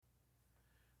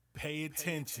Pay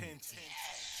attention.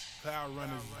 Cloud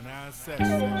Runners 9 sessions.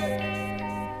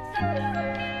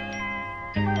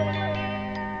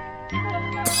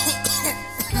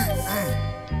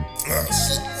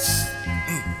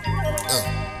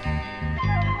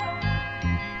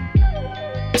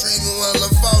 Dreaming while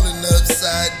I'm falling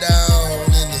upside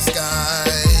down in the sky.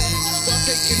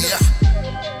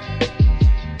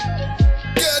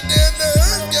 Goddamn, the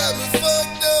earth got me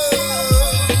fucked up.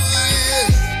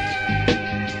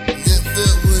 If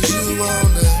it was you on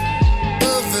the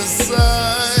other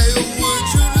side, would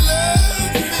you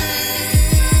love me?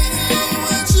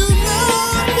 Would you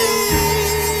love me?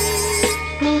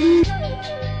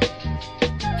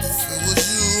 If it was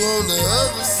you on the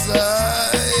other side,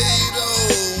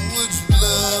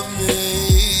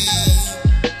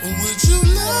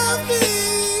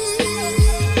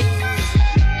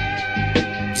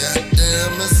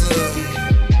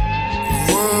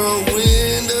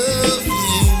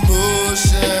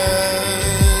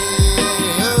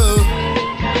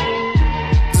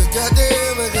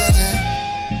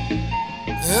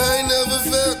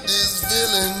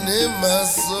 my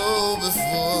soul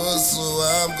before, so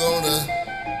I'm gonna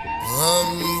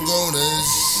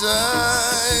shine.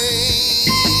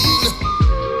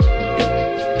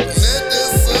 Let the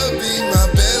sun be my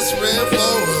best friend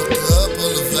for a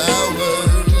couple of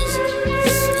hours,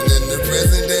 and then the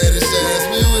present that it shines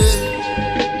me with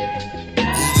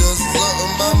is just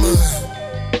something mama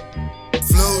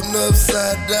floating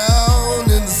upside down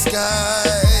in the sky.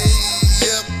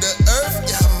 Yep, the earth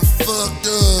got me fucked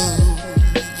up.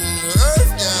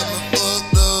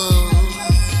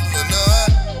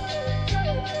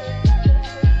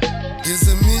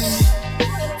 Isn't me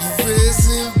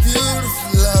raising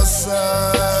beautiful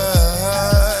outside?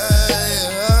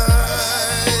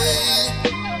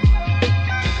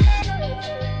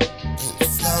 And the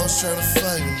flowers trying to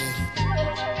fight with me.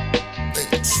 Think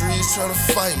the trees trying to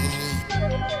fight with me.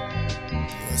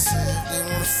 I say if they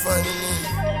wanna fight with me,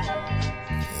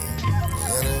 they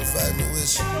gotta invite me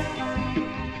with you.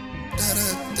 Da da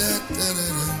da da da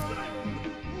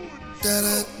da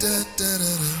da da da da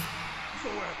da.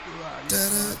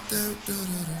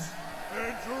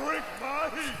 And drink my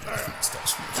heat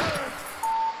and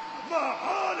my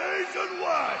hot Asian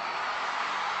wife.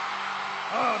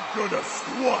 I'm gonna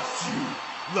squash you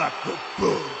like the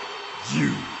bug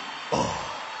you are.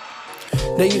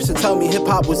 They used to tell me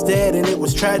hip-hop was dead and it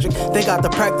was tragic. They got the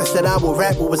practice that I will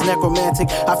rap with was necromantic.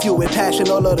 I fuel with passion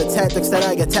all of the tactics that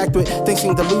I attacked with. Things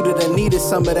seem diluted and needed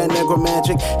some of that negro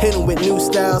magic. Hidden with new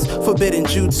styles, forbidden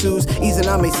jutsus.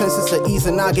 Izanami senses to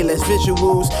Izanagi, less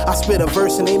visuals. I spit a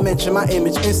verse and they mention my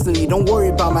image instantly. Don't worry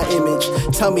about my image,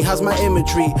 tell me how's my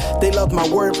imagery. They love my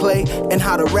wordplay and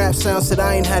how the rap sounds. Said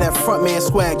I ain't had that frontman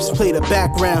swag, just play the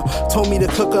background. Told me to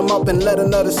cook them up and let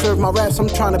another serve my raps. I'm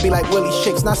trying to be like Willie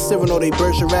Shakes, not Cyrano they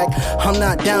Bergerac. I'm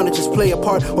not down to just play a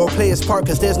part or play his part,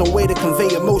 cause there's no way to convey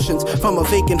emotions from a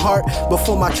vacant heart.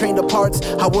 Before my train departs,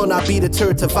 I will not be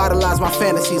deterred to vitalize my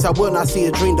fantasies. I will not see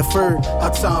a dream deferred. I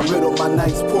time riddle my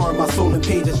nights, pouring my soul in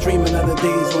pages, dreaming of the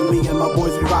days when me and my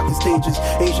boys be rocking stages.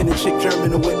 Asian and chick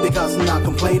German and whip because I'm not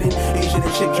complaining. Asian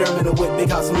and chick German and whip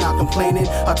because I'm not complaining.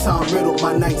 I time riddle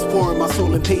my nights, pouring my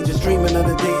soul in pages, dreaming of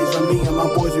the days when me and my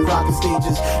boys be rocking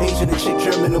stages. Asian and chick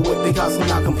German and whip because I'm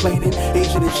not complaining.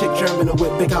 Asian and chick German and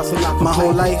whip because I'm not complaining. My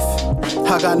whole life,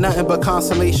 I got nothing but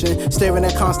consolation. Staring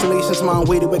at constellations, mind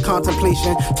weighted with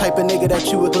contemplation. Type of nigga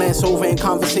that you would glance over in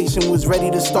conversation. Was ready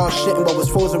to start shitting but was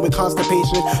frozen with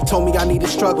constipation. Told me I needed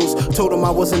struggles, told him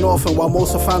I was an orphan. While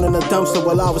most are found in a dumpster,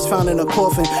 while I was found in a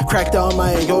coffin. Cracked out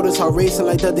my aortas, heart racing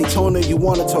like the Daytona. You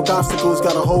wanna talk obstacles,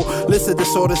 got a whole list of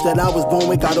disorders that I was born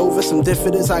with. Got over some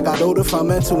diffidence, I got older from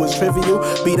mental was trivial.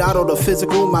 Beat out all the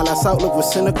physical, my last outlook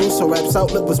was cynical. So rap's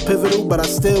outlook was pivotal, but I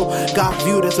still got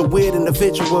viewed as a weird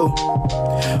individual.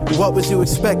 What was you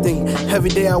expecting? Every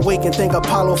day I wake and thank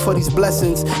Apollo for these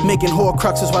blessings. Making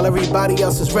horcruxes while everybody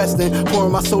else is resting.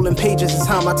 Pouring my soul in pages is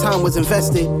how my time was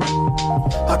invested.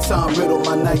 I time riddle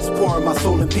my nights, pouring my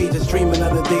soul in pages, dreaming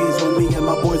of the days when me and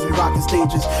my boys be rocking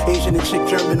stages. Asian and chick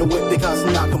German and whip because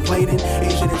I'm not complaining.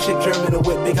 Asian and chick German and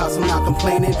whip because I'm not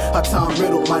complaining. I time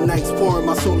riddle my nights, pouring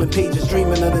my soul in pages,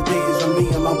 dreaming of the days when me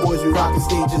and my boys be rocking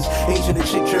stages. Asian and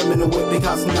chick German and whip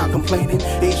because I'm not complaining.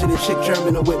 Asian and chick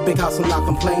German and whip because I'm not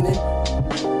complaining.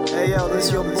 Hey yo,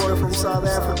 this your boy from South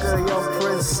Africa, Young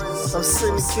Prince of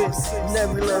Syndicate,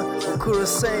 Nebula, Okura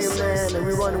Same, man, and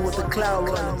we running with the Cloud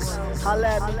Runners. Holla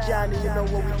at me, Johnny, you know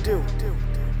what we do.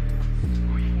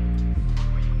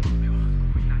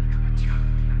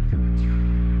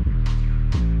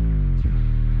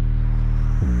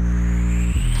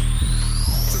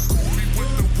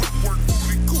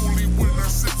 Coolie when I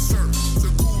sip, sir. The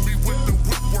coolie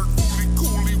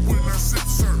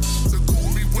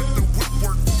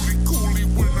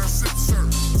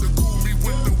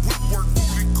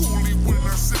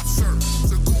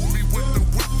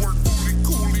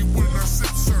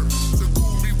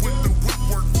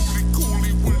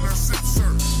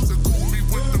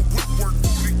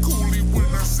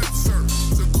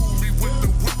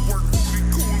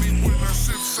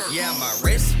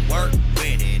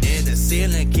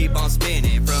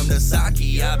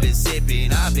sake I've been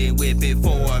sipping, I've been whipping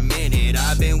for a minute,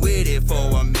 I've been with it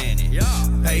for a minute.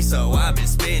 Peso I've been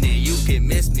spinning, you can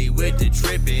miss me with the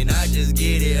tripping. I just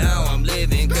get it how I'm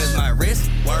living, cause my wrist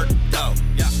work though.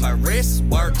 My wrist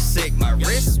work sick, my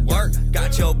wrist work.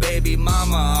 Got your baby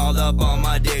mama all up on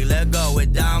my dick. Let go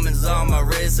with diamonds on my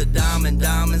wrist,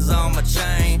 diamonds on my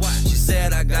chain. She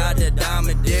said I got that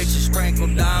diamond dick, she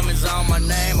sprinkled diamonds on my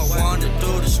name. I wandered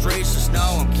through the streets, just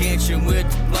know I'm catching with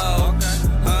the flow.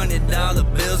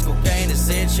 $100 bills, cocaine is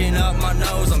inching up my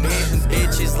nose. I'm hitting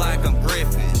bitches like I'm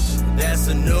Griffin. That's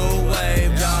a new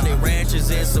wave. Johnny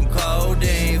Ranchers and some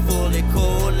codeine, fully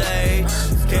Kool-Aid.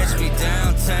 Catch me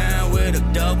downtown with a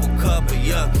double cup of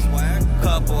yucky,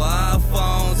 couple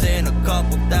iPhones and a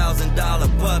couple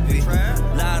 $1,000 puppy.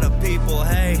 Lot of people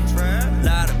hate,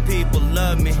 lot of people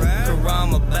love me.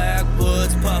 Karama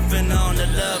backwoods, puffing on the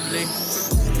lovely.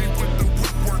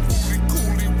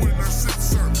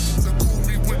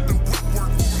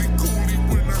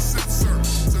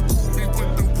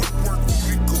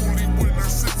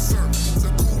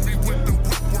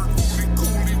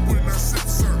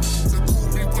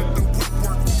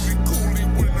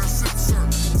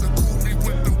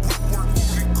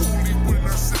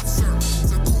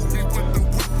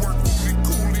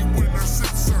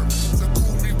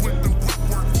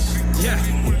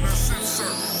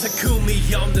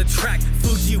 On the track,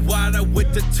 Fujiwara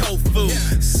with the tofu.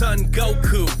 Son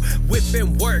Goku,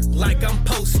 whipping work like I'm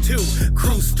supposed to.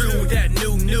 Cruise through that new.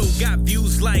 Got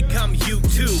views like I'm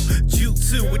YouTube.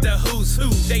 Jutsu with the who's who.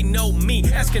 They know me,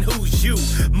 asking who's you.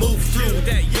 Move through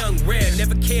that young red,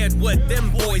 never cared what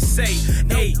them boys say.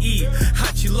 AE,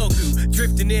 Hachiloku,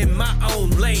 drifting in my own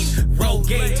lane. Roll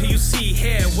game till you see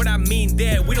hair. What I mean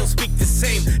there, we don't speak the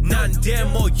same.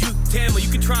 Non-demo, you damn, or you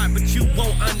can try, but you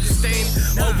won't understand.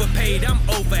 Overpaid, I'm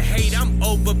overhate, I'm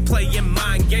overplaying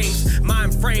mind games.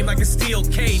 Mind frame like a steel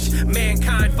cage.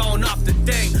 Mankind falling off the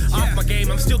thing. Off my game,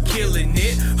 I'm still killing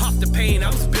it. Off the pain, I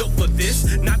was built for this.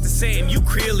 Not the same, you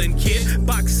krillin' kid.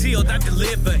 Box sealed, I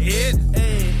deliver it.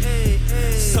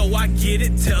 So I get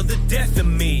it till the death of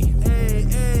me.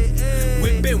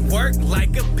 Whipping work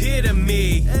like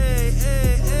epitome.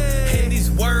 And these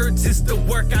words is the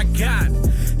work I got.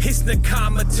 It's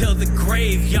Nakama till the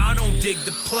grave, y'all don't dig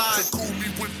the plot. To cool me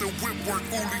with the whip work,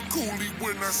 coolie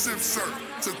when I sip sir.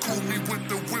 To cool me with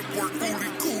the whip work,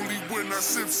 coolie when I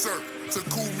sip sir. To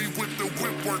cool me with the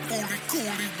whip work,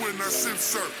 coolie when I sip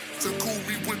sir. To cool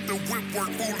me with the whip work,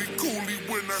 coolie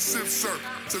when I sip sir.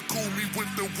 To cool me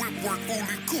with the whip work,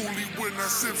 coolie when I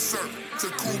sip sir. To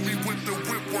cool me with the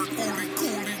whip work,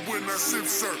 coolie when I sip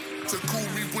sir. To cool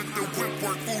me with the whip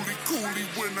work, coolie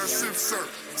when I sip sir.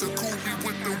 To cool me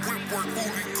with the whip work,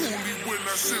 coolie when I sip sir. Coolie when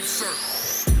I sip sir.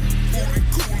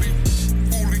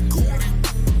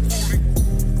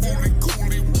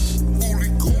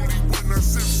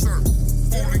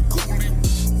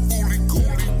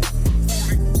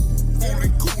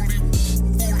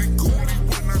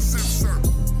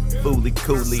 Fully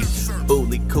coolie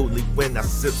when I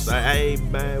sip sir. Hey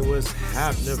man, what's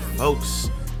happening, folks?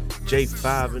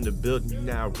 J5 in the building, you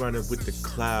now running with the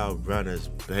Cloud Runners,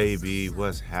 baby.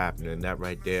 What's happening? That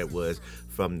right there was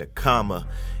from Nakama,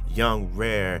 Young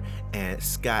Rare, and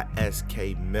Scott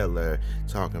S.K. Miller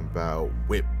talking about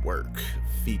whip work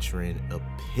featuring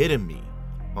Epitome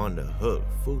on the hook.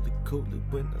 Fully coolly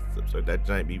when I sip sir. That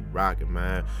giant be rocking,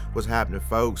 man. What's happening,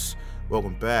 folks?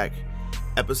 Welcome back.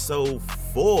 Episode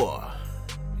 4.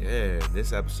 Yeah,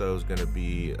 this episode is gonna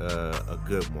be a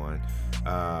good one.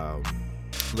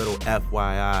 Little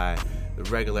FYI, the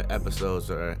regular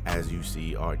episodes are, as you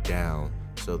see, are down,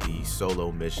 so the solo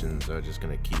missions are just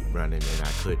gonna keep running, and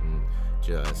I couldn't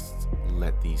just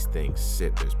let these things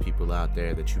sit. There's people out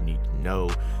there that you need to know.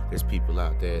 There's people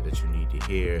out there that you need to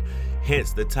hear.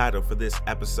 Hence the title for this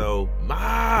episode,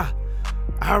 I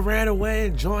ran away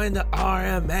and joined the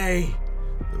RMA.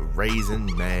 The Raisin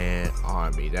Man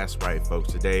Army. That's right,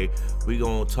 folks. Today we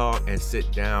gonna talk and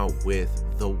sit down with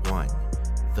the one,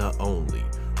 the only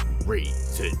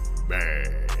Raisin Man.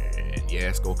 Yeah,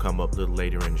 it's gonna come up a little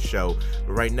later in the show.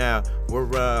 But right now, we're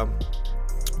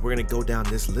gonna go down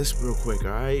this list real quick. All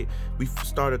right, we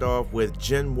started off with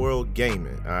Gen World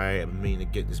Gaming. All right, I mean to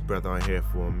get this brother on here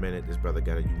for a minute. This brother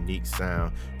got a unique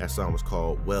sound. That song was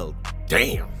called Well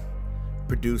Damn,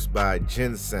 produced by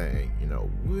Ginseng. You know,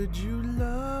 would you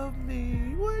love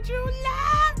me? Would you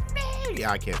love me?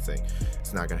 Yeah, I can't sing.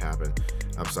 It's not gonna happen.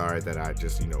 I'm sorry that I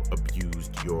just,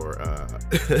 abused your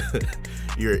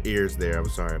your ears there. I'm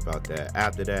sorry about that.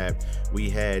 After that, we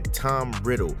had Tom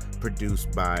Riddle,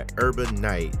 produced by Urban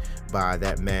Knight, by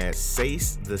that man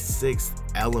Sace the Sixth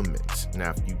Element.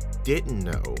 Now, if you didn't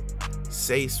know,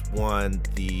 Sace won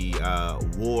the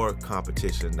war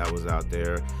competition that was out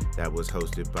there that was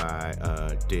hosted by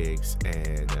Diggs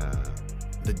and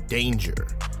The Danger.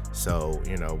 So,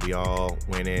 we all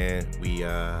went in, we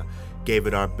gave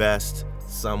it our best.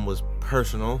 Some was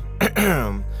personal,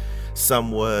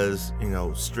 some was,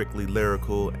 strictly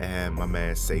lyrical, and my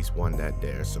man Sace won that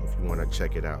there. So if you want to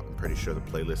check it out, I'm pretty sure the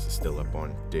playlist is still up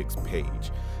on Diggs'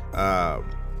 page.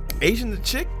 Asian the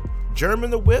chick, German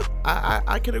the whip.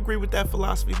 I can agree with that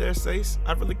philosophy there, Sace.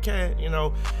 I really can.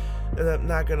 And I'm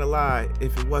not gonna lie,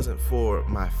 if it wasn't for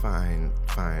my fine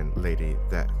lady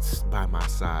that's by my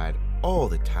side all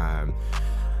the time,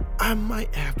 I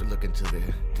might have to look into the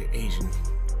Asian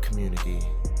community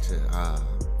to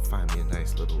find me a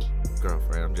nice little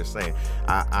girlfriend. I'm just saying,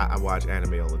 I watch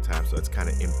anime all the time, so it's kind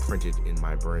of imprinted in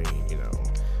my brain,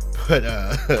 But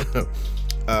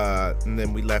and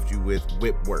then we left you with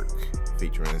Whip Work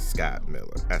featuring SK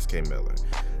Miller.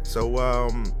 So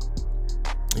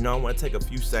I want to take a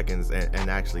few seconds and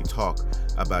actually talk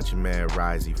about your man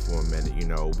Risey for a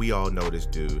minute. We all know this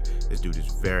dude. This dude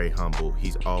is very humble.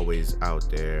 He's always out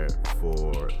there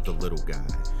for the little guy,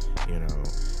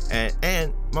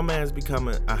 And my man's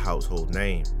becoming a household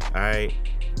name, all right?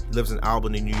 He lives in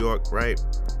Albany, New York, right?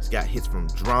 He's got hits from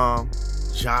Drum,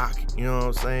 Jock, you know what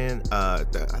I'm saying? I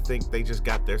think they just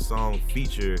got their song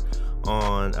featured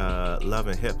on Love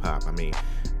and Hip Hop. I mean,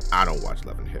 I don't watch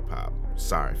Love and Hip Hop.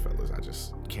 Sorry, fellas, I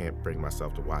just can't bring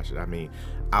myself to watch it. I mean,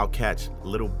 I'll catch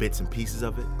little bits and pieces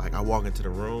of it. Like, I walk into the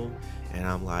room and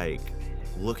I'm like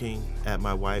looking at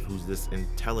my wife, who's this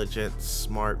intelligent,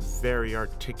 smart, very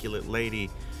articulate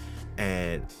lady,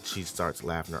 and she starts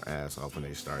laughing her ass off when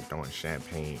they start throwing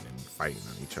champagne and fighting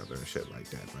on each other and shit like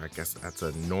that. I guess that's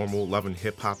a normal Love and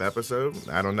Hip Hop episode.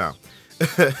 I don't know.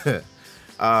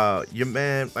 Your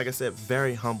man, like I said,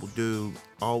 very humble dude,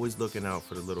 always looking out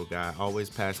for the little guy, always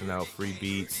passing out free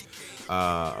beats,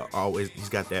 always, he's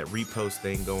got that repost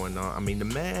thing going on. I mean, the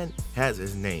man has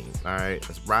his name, all right?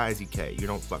 That's Risey K. You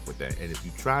don't fuck with that. And if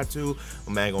you try to,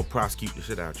 my man gonna prosecute the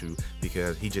shit out you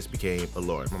because he just became a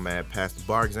lawyer. My man passed the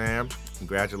bar exam.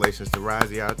 Congratulations to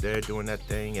Risey out there doing that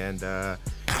thing, and it's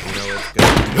gonna be...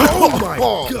 Oh my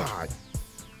God!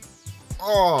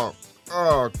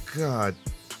 Oh God.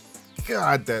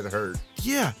 God, that hurt.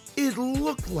 Yeah, it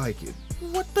looked like it.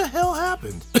 What the hell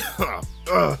happened?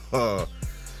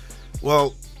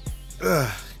 Well,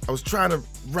 I was trying to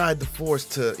ride the force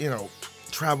to,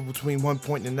 travel between one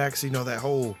point and the next, that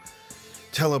whole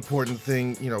teleporting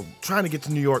thing, trying to get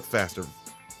to New York faster.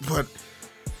 But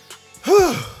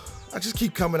I just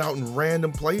keep coming out in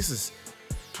random places.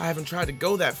 I haven't tried to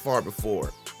go that far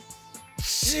before.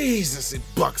 Jesus, it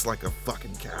bucks like a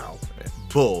fucking cow.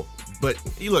 Bull. But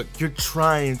look, you're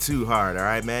trying too hard, all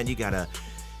right, man? You gotta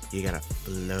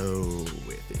flow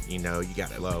with it, you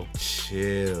gotta flow,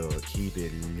 chill, keep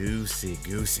it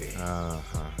loosey-goosey.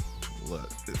 Look,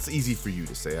 it's easy for you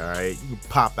to say, all right? You can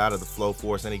pop out of the flow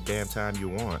force any damn time you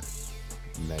want.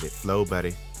 Let it flow,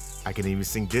 buddy. I can even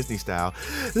sing Disney style.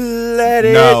 Let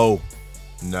it. No.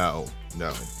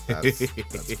 That's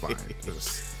fine.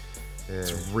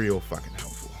 It's real fucking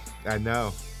helpful. I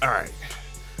know. All right.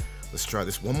 Let's try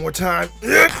this one more time.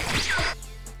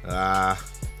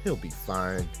 He'll be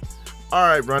fine. All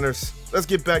right, runners, let's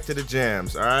get back to the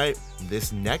jams, all right?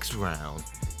 This next round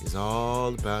is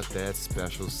all about that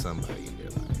special somebody in your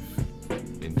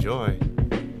life. Enjoy.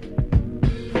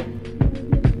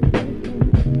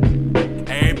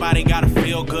 Everybody gotta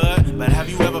feel good, but have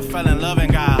you ever fell in love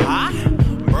and got high?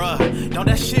 Bruh, don't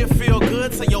that shit feel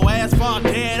good till your ass fall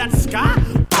dead at the sky?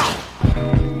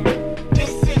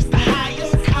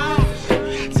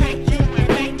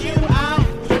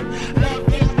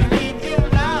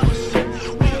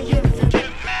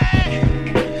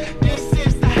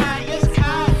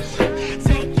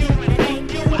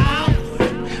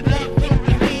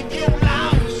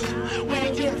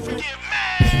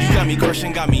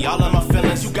 Got me all in my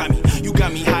feelings. You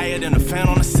got me higher than a fan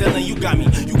on the ceiling. You got me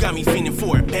feeling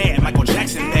for it bad, Michael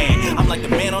Jackson bad. I'm like the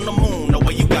man on the moon, the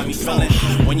way you got me feeling.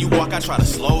 When you walk, I try to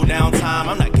slow down time.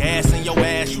 I'm not gassing your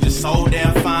ass, you just so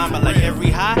damn fine. But like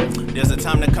every high, there's a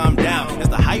time to come down. Is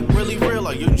the hype really real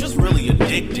or you just really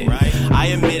addicted? Right? I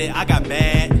admit it, I got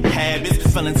bad habits.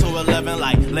 Feeling to 11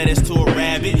 like lettuce to a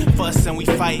rabbit. Fuss and we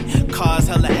fight, cause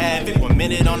hella havoc. 1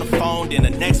 minute on the phone, then the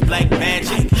next black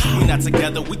magic. We not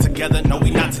together, we together, no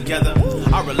we not together.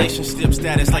 Our relationship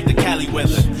status like the Cali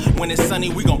weather. When it's sunny,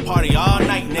 we gon' party all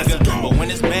night, nigga. But when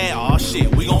it's bad, oh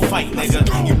shit, we gon' fight,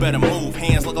 nigga. You better move,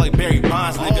 hands look like Barry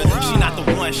Bonds, nigga. She not the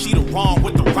one, she the wrong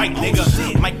with the right,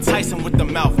 nigga. Mike Tyson with the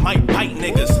mouth, might bite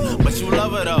niggas. But you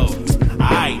love her though,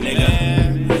 alright,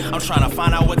 nigga. I'm tryna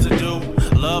find out what to do.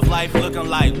 love life looking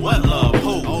like what love?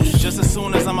 Who? Oh, just as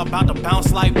soon as I'm about to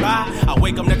bounce like bye, I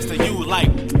wake up next to you like,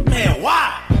 man,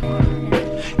 why?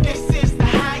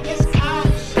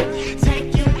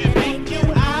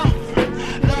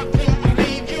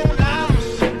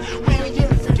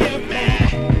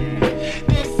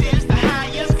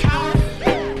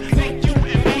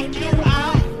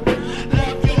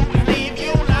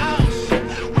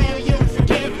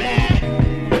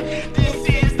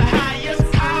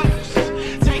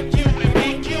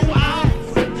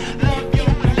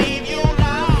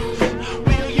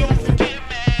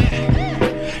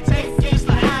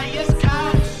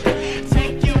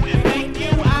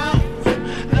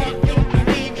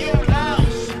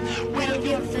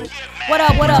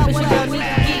 What up? It's your girl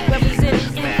Nika Geek, representing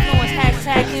influence,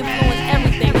 hashtag influence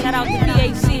everything. Shout out to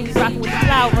BAC, we rocking with the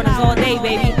Cloud Runners all day,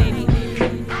 baby.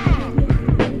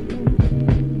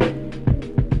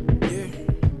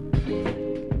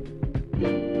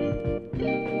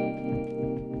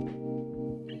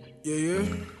 Yeah.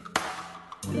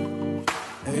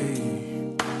 Hey.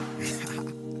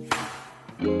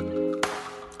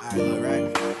 Alright,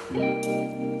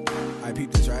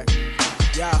 peep this, right?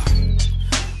 Yeah.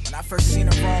 When I first seen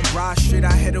her on Broad Street,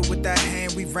 I hit her with that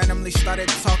hand, we randomly started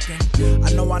talking.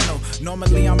 I know,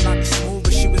 normally I'm not the smooth,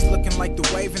 but she was looking like the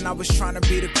wave and I was trying to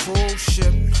be the cruise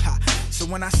ship. So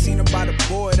when I seen her by the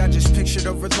board, I just pictured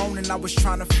her alone and I was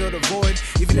trying to fill the void.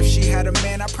 Even if she had a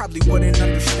man, I probably wouldn't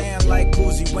understand, like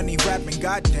Uzi when he rapping,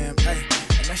 goddamn, hey.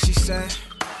 And then she said,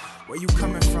 where you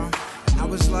coming from? And I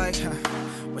was like,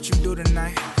 what you do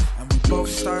tonight? And we both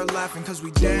started laughing cause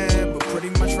we dead, but pretty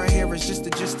much right here is just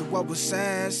the gist of what was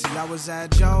said. See, I was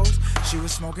at Joe's, she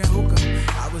was smoking hookah.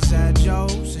 I was at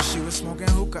Joe's and she was smoking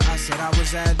hookah. I said I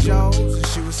was at Joe's and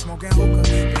she was smoking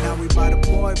hookah. But now we by the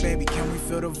boy, baby, can we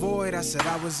fill the void? I said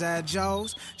I was at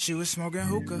Joe's, she was smoking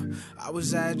hookah. I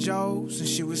was at Joe's and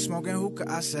she was smoking hookah.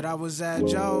 I said I was at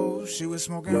Joe's, she was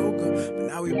smoking hookah. But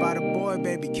now we by the boy,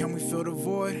 baby, can we fill the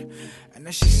void? And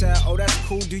then she said, oh, that's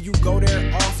cool, do you go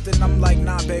there often? I'm like,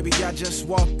 nah, baby, I just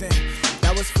walked in.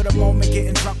 That was for the moment,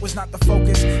 getting drunk was not the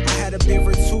focus. I had a beer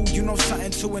or two, you know,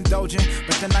 something too indulgent.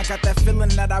 But then I got that feeling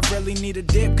that I really need a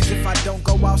dip. Cause if I don't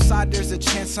go outside, there's a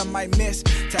chance I might miss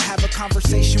to have a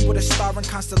conversation with a star and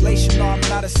constellation. No, I'm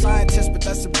not a scientist, but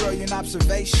that's a brilliant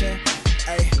observation.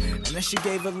 Ay. And then she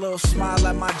gave a little smile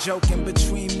at my joke. In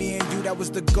between me and you, that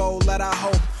was the goal that I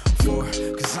hope for.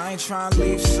 Cause I ain't trying to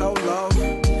leave solo.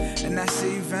 And that's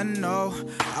even though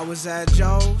I was at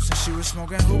Joe's and she was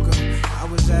smoking hookah. I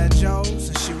was at Joe's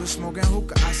and she was smoking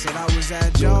hookah. I said I was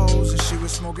at Joe's and she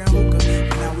was smoking hookah. And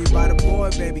now we by the boy,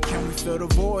 baby, can we fill the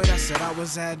void? I said I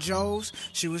was at Joe's,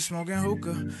 she was smoking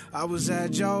hookah. I was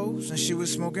at Joe's and she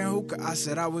was smoking hookah. I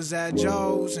said I was at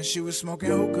Joe's and she was smoking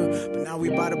hookah. But now we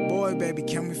by the boy, baby,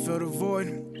 can we fill the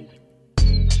void?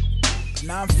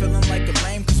 Now I'm feeling like a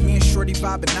lame, cause me and Shorty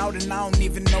vibing out and I don't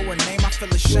even know her name. I feel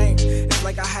ashamed, it's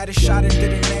like I had a shot and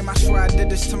didn't name. I swear I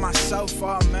did this to myself,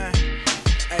 oh man.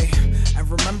 Ay, and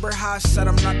remember how I said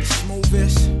I'm not the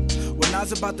smoothest? Well,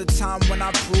 now's about the time when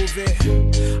I prove it.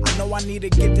 I know I need to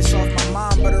get this off my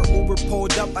mind, but her Uber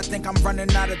pulled up, I think I'm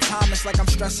running out of time. It's like I'm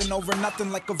stressing over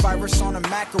nothing, like a virus on a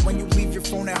Mac. Or when you leave your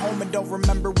phone at home and don't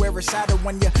remember where it's at. Or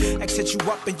when your ex hits you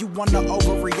up and you wanna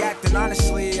overreact. And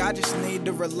honestly, I just need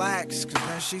to relax. Cause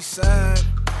then she said,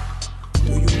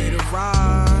 do you need a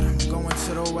ride? I'm going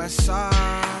to the west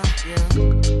side, yeah.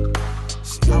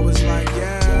 See, I was like,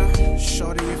 yeah,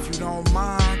 shorty, if you don't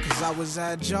mind. Cause I was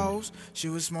at Joe's, she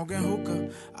was smoking hookah.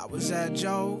 I was at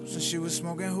Joe's and she was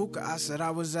smoking hookah. I said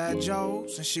I was at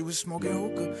Joe's and she was smoking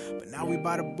hookah. But now we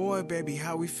by the boy, baby,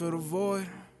 how we fill the void?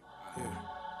 Yeah.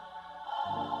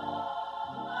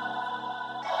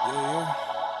 Yeah.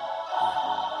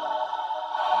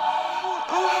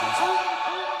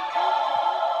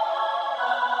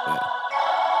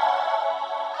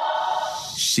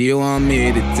 She want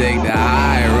me to take the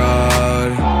high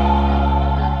road.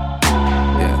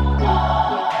 Yeah.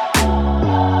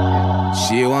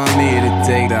 She want me to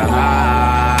take the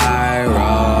high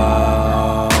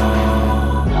road.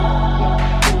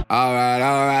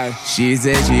 Alright. She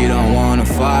said she don't wanna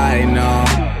fight no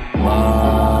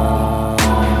more.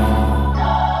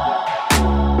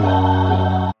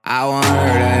 I want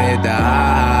her to hit the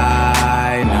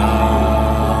high note.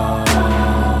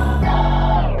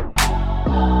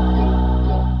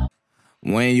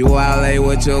 When you out late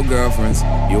with your girlfriends,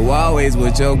 you always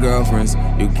with your girlfriends.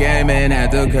 You came in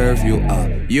at the curfew,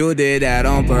 you did that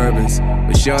on purpose.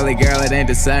 But surely, girl, it ain't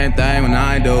the same thing when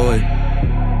I do it.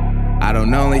 I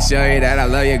don't only show you that I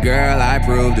love you, girl, I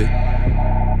proved it.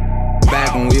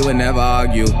 Back when we would never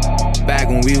argue. Back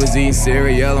when we was eating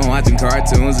cereal and watching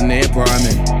cartoons in the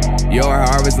apartment. Your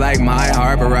heart was like my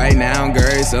heart, but right now,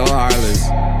 girl, you're so heartless.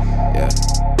 Yeah.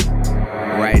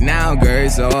 Right now, girl, you're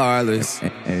so heartless.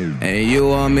 And you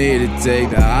want me to take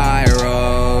the high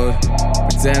road,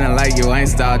 pretending like you ain't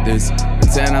stopped this.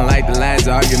 Pretending like the last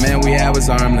argument we had was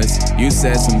harmless. You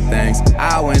said some things,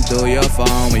 I went through your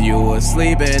phone when you were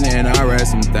sleeping, and I read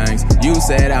some things. You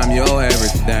said I'm your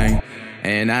everything,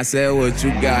 and I said what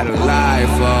you gotta lie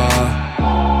for.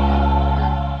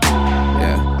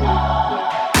 Yeah.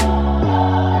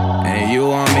 And you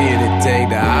want me to take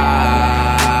the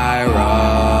high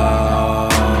road.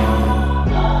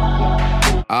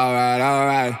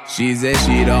 Alright. She said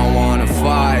she don't wanna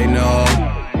fight no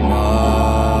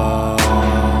more.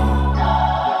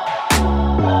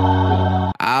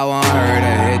 I want her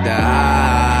to hit the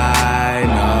high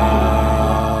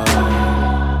note.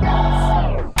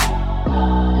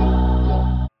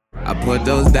 I put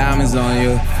those diamonds on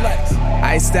you.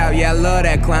 Iced out, yeah, I love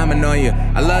that climbing on you.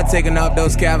 I love taking off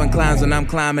those Calvin Kleins when I'm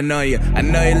climbing on you. I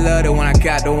know you love it when I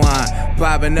got the wine.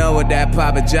 Popping up with that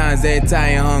Papa John's every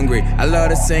time you're hungry. I love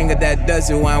the singer that does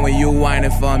it wine when you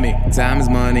whining for me. Time is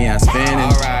money, I spend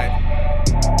it. Alright.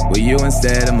 With you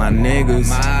instead of my niggas.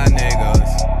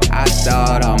 I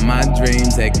thought all my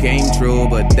dreams had came true,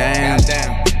 but damn.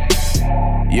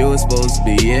 You were supposed to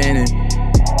be in it.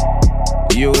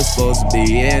 You were supposed to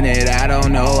be in it. I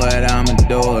don't know what I'ma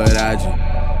do without you,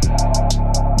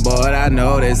 but I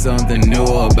know there's something new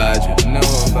about you.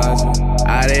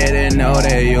 I didn't know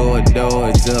that you would do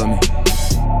it to me.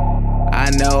 I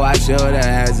know I should've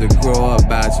had to grow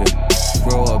about you.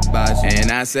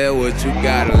 And I said what you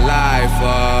gotta lie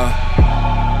for.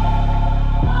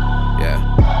 Yeah.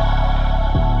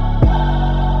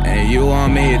 And you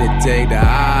want me to take the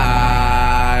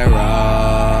high road.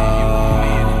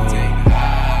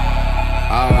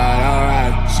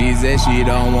 Alright. She said she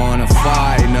don't wanna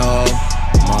fight no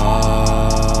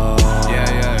more.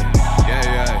 Yeah.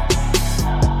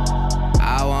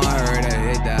 I want her to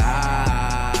hit the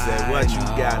high. Said what you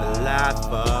gotta lie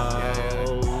for.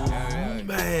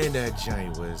 Man, that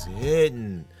joint was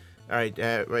hitting. Alright,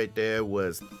 that right there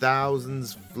was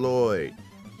Thousands Floyd,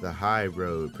 The High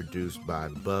Road, produced by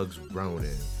Bugs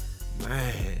Ronan.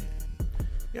 Man,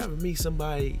 you ever meet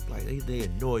somebody, like they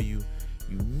annoy you?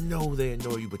 You know they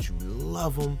annoy you, but you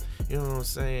love them, you know what I'm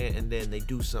saying? And then they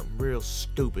do something real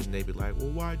stupid, and they be like, well,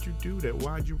 why'd you do that?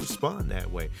 Why'd you respond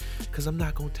that way? Because I'm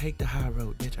not going to take the high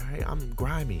road, bitch, all right? I'm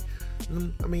grimy.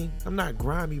 I mean, I'm not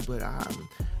grimy, but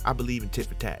I believe in tit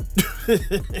for tat.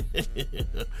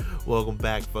 Welcome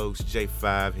back, folks.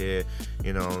 J5 here,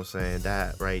 you know what I'm saying?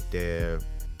 That right there,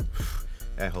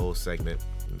 that whole segment.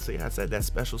 See, I said that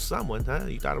special someone, huh?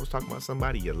 You thought I was talking about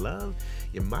somebody you love,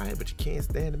 you might, but you can't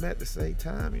stand them at the same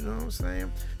time, you know what I'm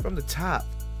saying? From the top,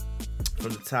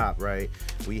 right,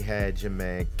 we had your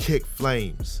man Kick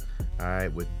Flames, all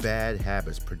right, with Bad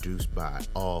Habits, produced by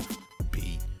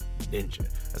Offbeat Ninja.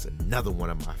 That's another one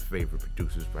of my favorite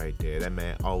producers right there. That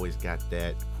man always got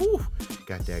that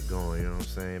going, you know what I'm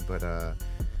saying? But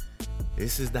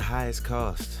this is the highest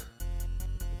cost.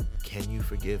 Can you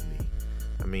forgive me?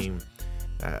 I mean,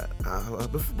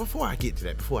 before I get to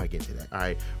that, all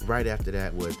right, right after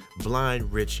that was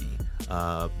Blind Richie,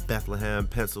 Bethlehem,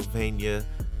 Pennsylvania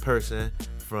person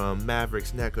from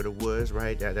Maverick's neck of the woods,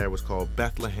 right? That was called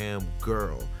Bethlehem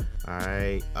Girl, all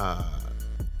right.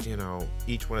 You know,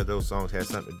 each one of those songs has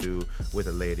something to do with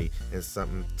a lady in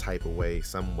some type of way,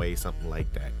 something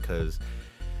like that. Because,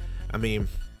 I mean,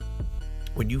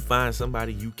 when you find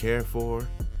somebody you care for,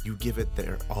 you give it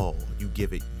their all. You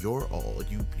give it your all.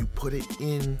 You put it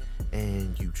in,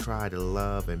 and you try to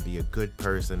love and be a good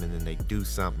person, and then they do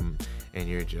something, and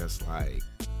you're just like,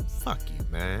 fuck you,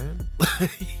 man.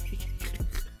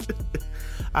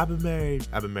 I've been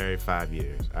married 5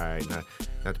 years. All right,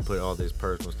 not to put all this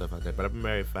personal stuff out there, but I've been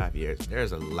married 5 years.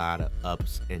 There's a lot of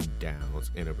ups and downs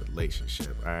in a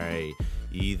relationship. All right,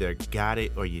 you either got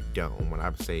it or you don't. When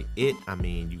I say it, I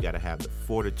mean you got to have the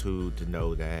fortitude to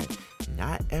know that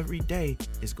not every day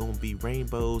is gonna be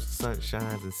rainbows,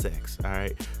 sunshines, and sex. All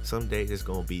right, some days it's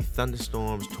gonna be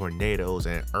thunderstorms, tornadoes,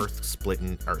 and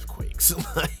earth-splitting earthquakes.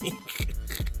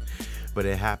 But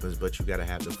it happens. But you gotta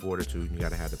have the fortitude, you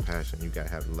gotta have the passion, you gotta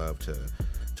have the love to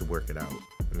work it out.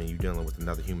 I mean, you're dealing with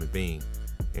another human being.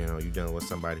 You know, you're dealing with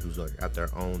somebody who's like got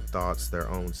their own thoughts, their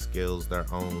own skills, their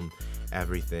own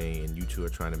everything, and you two are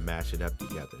trying to match it up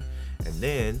together. And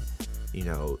then, you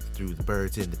know, through the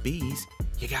birds and the bees,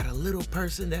 you got a little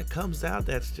person that comes out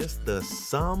that's just the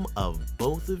sum of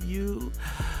both of you.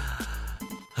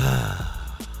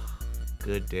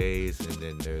 Good days, and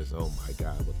then there's, oh my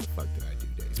God, what the fuck did I do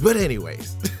days? But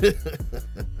anyways,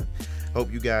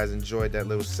 hope you guys enjoyed that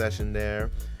little session there.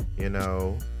 You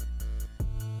know,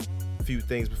 few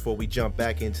things before we jump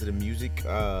back into the music.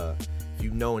 If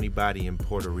you know anybody in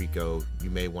Puerto Rico, you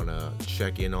may want to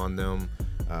check in on them.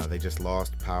 They just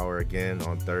lost power again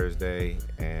on Thursday,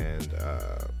 and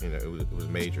it was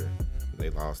major. They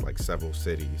lost like several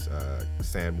cities.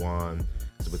 San Juan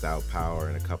is without power,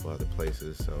 and a couple other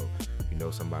places. So if you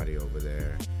know somebody over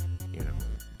there,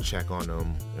 check on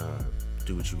them.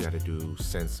 Do what you got to do.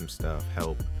 Send some stuff.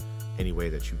 Help any way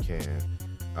that you can.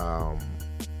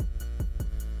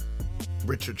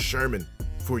 Richard Sherman,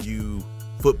 for you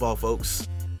football folks,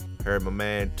 heard my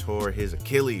man tore his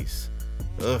Achilles.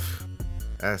 Ugh.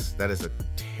 That is a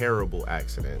terrible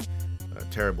accident, a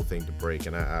terrible thing to break,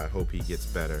 and I hope he gets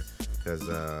better, because,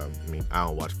 I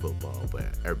don't watch football, but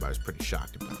everybody's pretty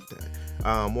shocked about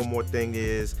that. One more thing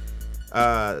is,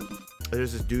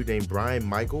 there's this dude named Brian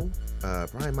Michael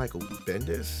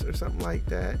Bendis or something like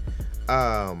that.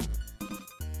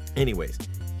 Anyways,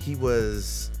 he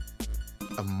was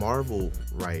a Marvel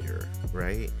writer,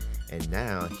 right? And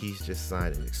now he's just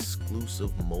signed an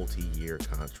exclusive multi-year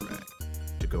contract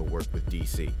to go work with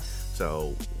DC.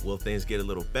 So will things get a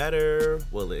little better?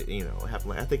 Will it,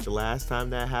 happen? I think the last time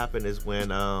that happened is when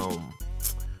what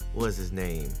was his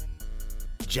name?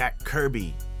 Jack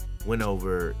Kirby went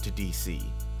over to DC.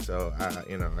 So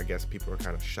I guess people are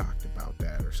kind of shocked about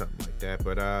that or something like that.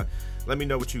 But let me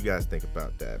know what you guys think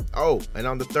about that. Oh, and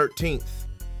on the 13th,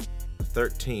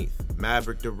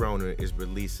 Maverick DeRona is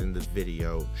releasing the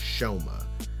video Shoma.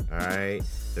 All right.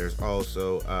 There's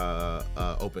also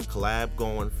open collab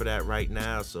going for that right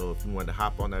now. So if you want to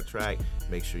hop on that track,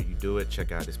 make sure you do it.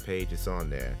 Check out his page. It's on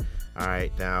there. All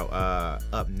right. Now,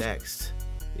 up next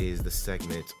is the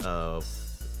segment of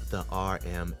the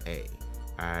RMA.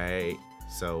 All right.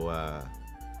 So I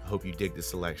hope you dig the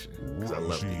selection, because I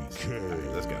love these. All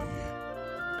right, let's go.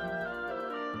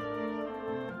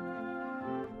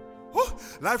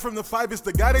 Live from the 5, it's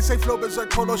the guy they say flow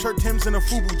berserk, polo shirt, Tim's, and a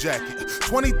FUBU jacket.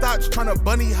 20 thoughts trying to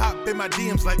bunny hop in my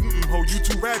DMs like, ho, you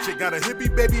too ratchet. Got a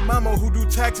hippie baby mama who do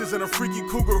taxes and a freaky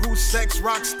cougar who sex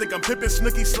rocks. Think I'm pimping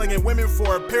Snooki, slinging women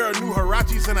for a pair of new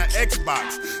Hirachis and an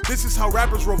Xbox. This is how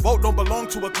rappers revolt, don't belong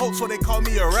to a cult, so they call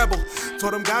me a rebel.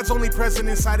 Told them God's only present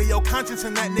inside of your conscience,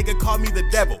 and that nigga called me the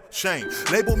devil. Shame.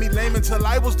 Labeled me lame until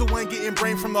I was the one getting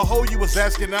brain from the hole you was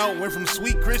asking out. Went from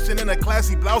sweet Christian in a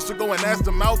classy blouse to going ass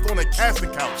to mouth on a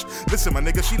casting couch. Listen, my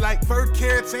nigga, she like fur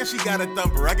carrots and she got a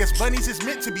thumper. I guess bunnies is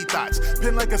meant to be thoughts.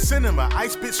 Pin like a cinema, I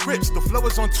spit scripts. The flow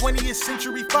is on 20th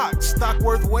Century Fox. Stock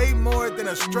worth way more than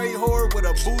a straight whore with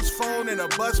a boost phone and a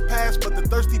bus pass. But the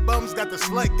thirsty bums got the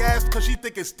slut gassed cause she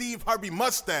think it's Steve Harvey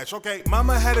mustache. Okay,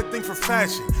 mama had a thing for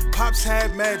fashion. Pops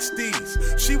had mad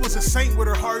steez. She was a saint with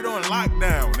her heart on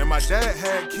lockdown. And my dad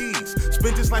had keys.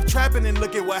 Spent his life trapping and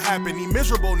look at what happened. He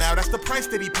miserable now, that's the price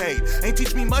that he paid. Ain't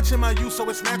teach me much in my youth, so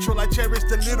it's natural I cherish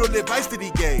the little advice that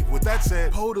he gave. With that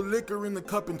said, hold the liquor in the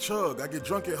cup and chug. I get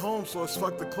drunk at home, so it's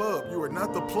fuck the club. You are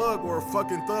not the plug or a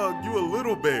fucking thug. You a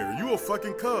little bear, you a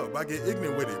fucking cub. I get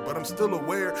ignorant with it, but I'm still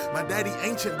aware. My daddy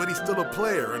ancient, but he's still a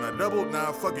player. And I doubled, now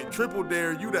I fucking triple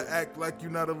dare you to act like you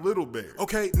not a little bear.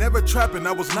 Okay, never trapping,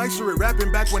 I was nicer at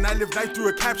rapping back when I lived life through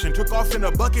a caption. Took off in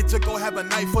a bucket to go have a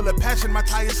night full of passion. My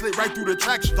tires slid right through the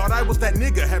traction. Thought I was that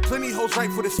nigga, had plenty hoes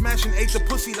right for the smashing. Ate the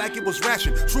pussy like it was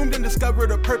ration. Shroomed and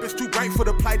discovered a purpose too bright for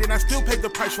the plight, and I still paid the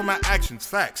price for my actions.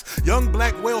 Facts. Young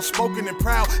black whale spoken and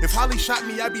proud. If Holly shot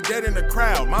me, I'd be dead in the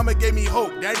crowd. Mama gave me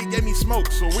hope, daddy gave me smoke.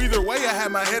 So either way, I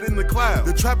had my head in the cloud.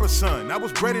 The trapper's son, I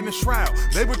was bred in a shroud.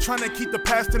 They were trying to keep the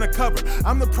past in a cover.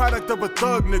 I'm the product of a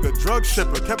thug nigga, drug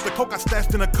shipper. Kept the coke I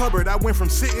stashed in a cupboard. I went from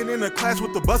sitting in a class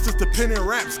with the busters to penning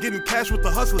raps. Getting cash with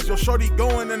the hustlers. Yo, shorty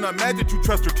going and imagine you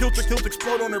trust her. Kilt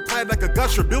explode on her plaid like a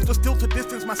gusher. Built a still to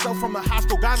distance myself from the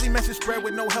hostile. Godly message spread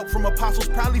with no help from apostles.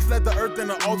 Probably fled the earth in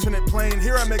an alternate plane.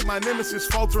 Here I make my nemesis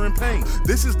falter in pain.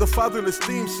 This is the fatherless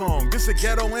theme song. This a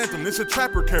ghetto anthem. This a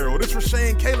trapper carol. This for Shay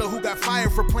and Kayla who got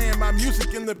fired for playing my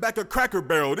music in the back of Cracker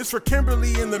Barrel. This for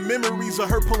Kimberly and the memories of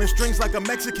her pulling strings like a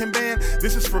Mexican band.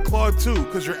 This is for Claude too,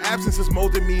 cause your absence has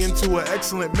molded me into an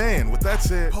excellent man. With that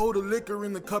said, hold the liquor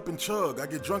in the cup and chug. I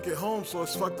get drunk at home, so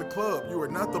it's fuck the club. You are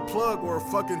not the plug or a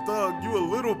fucking thug. You a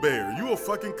little bear. You a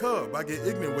fucking cub. I get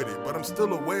ignorant with it, but I'm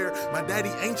still aware. My daddy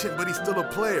ancient, but he's still a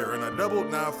player. And I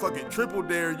doubled, now I fucking triple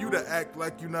dare you to act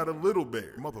like you not a little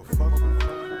bear. Motherfucker.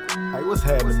 Hey, what's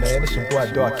happening, man? It's your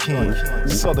boy Dark King,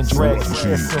 Southern Dragon,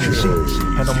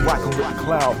 and I'm rocking with the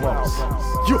Cloud Runners.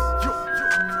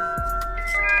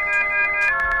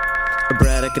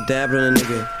 Abracadabra on a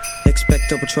nigga.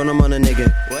 Expecto Patronum on a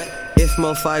nigga. What? If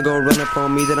Mo-Fi gon' run up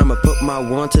on me, then I'ma put my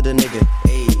one to the nigga.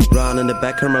 Hey. Ron in the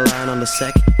back, Hermaline on the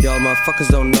sack. Y'all motherfuckers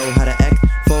don't know how to act.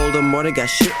 Voldemort, I got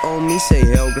shit on me. Say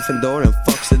hell, Gryffindor, and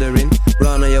fuck Slytherin.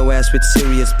 Run on your ass with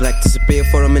Sirius Black. Disappear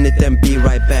for a minute, then be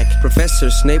right back. Professor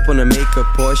Snape wanna make a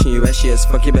portion. You ashy as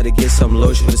fuck, you better get some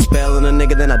lotion. Put a spell on a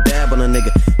nigga, then I dab on a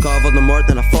nigga. Call Voldemort,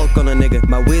 then I fuck on a nigga.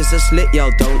 My wizard's lit,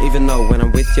 y'all don't even know. When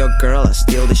I'm with your girl, I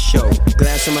steal the show.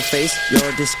 Glass on my face, you're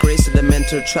a disgrace. The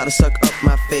mentor try to suck up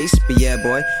my face. But yeah,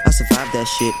 boy, I survived that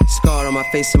shit. Scar on my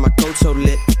face and my coat so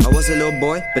lit. I was a little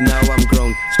boy, but now I'm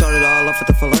grown. Started all off with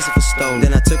the Philosopher's Stone.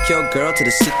 Then I took your girl to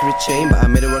the secret chamber. I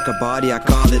made her work her body, I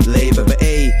call it labor. But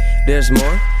hey, there's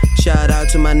more. Shout out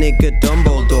to my nigga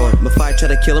Dumbledore. Before I try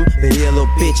to kill him, but he a little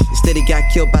bitch. Instead he got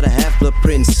killed by the half-blood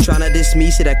prince. Tryna diss me,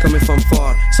 say that coming from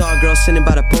far. Saw a girl sitting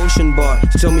by the potion bar.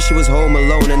 She told me she was home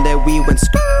alone, and then we went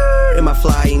skirt in my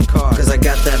flying car. Cause I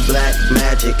got that black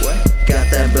magic. Got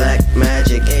that black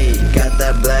magic. Got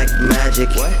that black magic.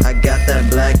 I got that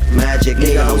black magic.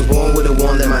 Nigga, I was born with a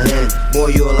wand in my hand. Boy,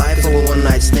 you alive for a one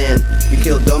night stand. You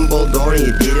killed Dumbledore and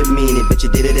you didn't mean it, but you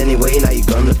did it anyway, now you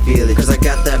gonna feel it. Cause I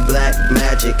got that black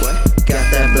magic. Got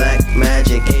that black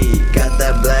magic. Got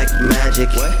that black magic.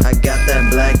 I got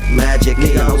that black magic.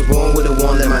 Nigga, I was born with a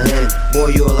wand in my hand.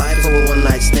 Boy, you alive for a one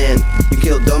night stand. You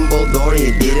killed Dumbledore and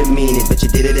you didn't mean it, but you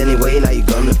did it anyway, now you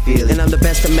gonna feel it. And I'm the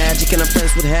best of magic and I'm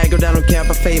friends with Hagrid. I don't care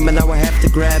about fame and now I have to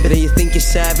grab it. And you think you're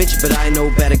savage, but I know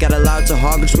better. Got allowed to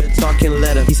Hogwarts with a talking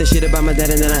letter. He said shit about my dad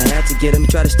and then I had to get him. He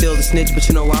tried to steal the snitch, but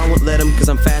you know I won't let him. Cause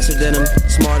I'm faster than him,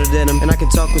 smarter than him. And I can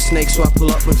talk with snakes, so I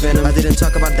pull up with venom. I didn't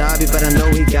talk about Dobby, but I know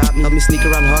he got me. Helped me sneak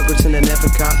around Hogwarts and they never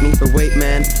caught me. But wait,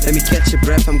 man, let me catch your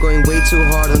breath. I'm going way too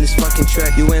hard on this fucking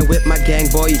track. You ain't with my gang,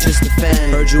 boy, you just a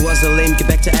fan. Heard you was a lame, get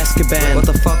back to Azkaban. What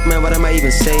the fuck, man, what am I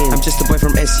even saying? I'm just a boy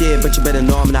from SCA, but you better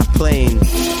know I'm not playing.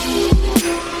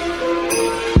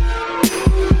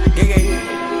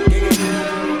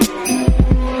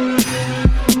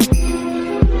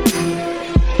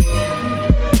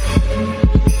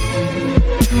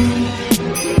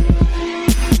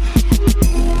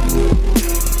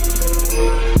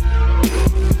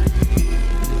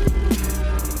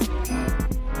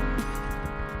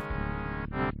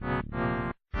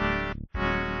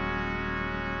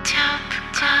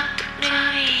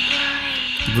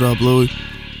 What up, Louis?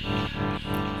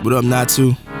 What up,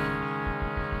 Natu?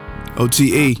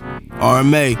 OTE,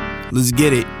 RMA, let's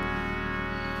get it.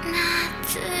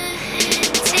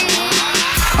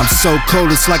 I'm so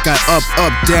cold, it's like I up,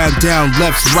 down,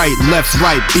 left,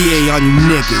 right, BA on you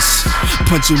niggas.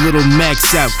 Punch your little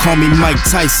max out, call me Mike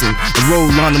Tyson. I roll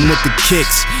on them with the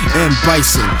kicks and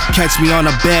bison. Catch me on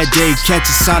a bad day, catch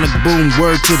a sonic boom.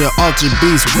 Word to the altered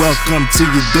beast, welcome to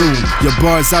your doom. Your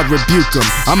bars, I rebuke them.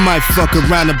 I might fuck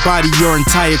around and body your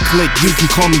entire clique. You can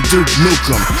call me Duke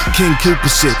Nukem. King Cooper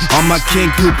shit, on my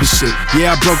King Cooper shit.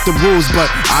 Yeah, I broke the rules,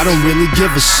 but I don't really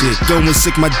give a shit. Go and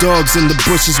sick my dogs in the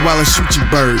bushes while I shoot you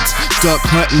birds. Duck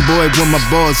hunting, boy, with my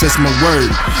balls, that's my word.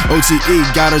 OTE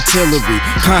got artillery,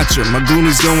 Contra. My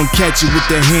goonies go and catch you with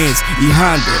their hands.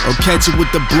 E-Honda, or catch you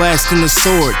with the blast and the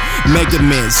sword. Mega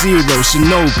Man, Zero,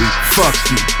 Shinobi, fuck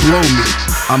you, blow me.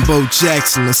 I'm Bo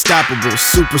Jackson, unstoppable,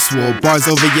 super swole. Bars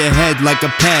over your head like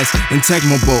a pass in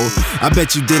Tecmo Bowl. I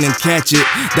bet you didn't catch it.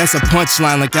 That's a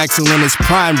punchline like Axel in his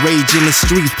prime. Rage in the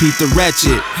streets, Pete the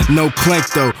Ratchet. No clank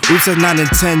though, oops, that's not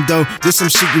Nintendo. This some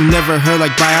shit you never heard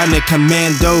like Bionic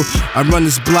Commando. I run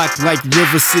this block like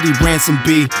River City Ransom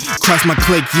B. Cross my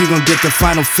clique, you gon' get the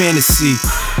Final Fantasy.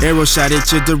 Arrow shot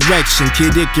at your direction,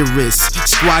 Kid Icarus.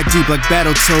 Squad deep like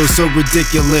Battletoads, so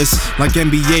ridiculous. Like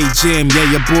NBA Jam,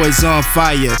 yeah, your boy's on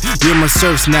fire. You're my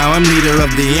serfs now, I'm leader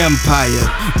of the empire.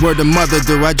 Word to mother,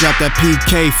 do I drop that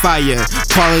PK fire.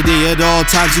 Quality at all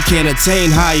times, you can't attain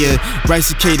higher.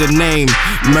 Bryce K the name,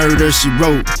 murder she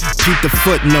wrote. Peep the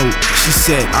footnote, she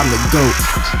said I'm the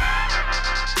GOAT.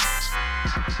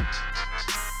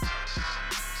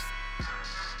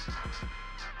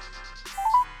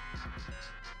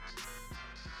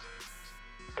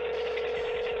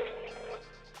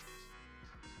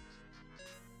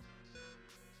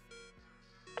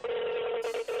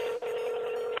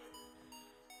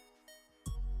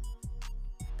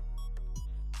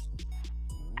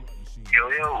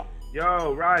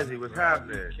 Yo, Risey, what's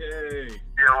happening? Okay.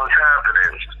 Yeah, what's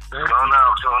happening? What's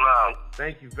going on?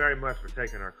 Thank you very much for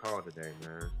taking our call today,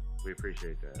 man. We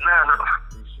appreciate that.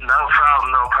 No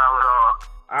problem at all.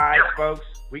 Alright, folks,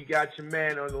 we got your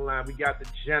man on the line. We got the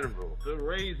general. The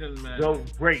Raisin Man. The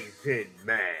Raisin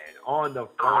Man on the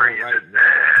phone right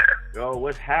now. Yo,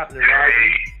 what's happening,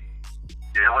 Risey?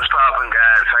 Yeah, what's poppin',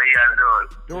 guys? How you guys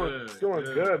doing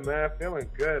good, man. Feeling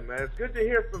good, man. It's good to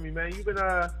hear from you, man. You've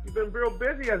been real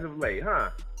busy as of late, huh?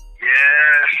 Yeah,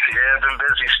 I've been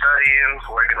busy studying,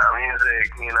 working on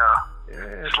music, you know.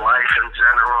 Yeah, it's life in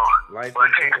general. Life but I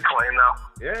can't complain though.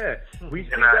 Yeah, we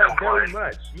see that very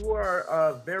much. You are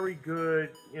a very good,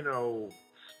 you know,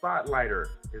 spotlighter.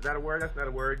 Is that a word? That's not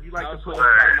a word. You like to put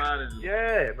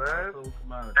yeah, man.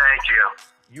 Thank you.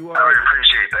 You I are. really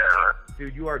appreciate that, man.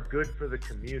 Dude, you are good for the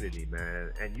community,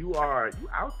 man. And you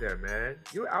out there, man.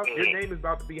 You're out. Your name is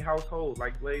about to be household,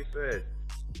 like Blaze said.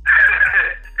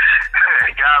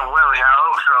 God willing, I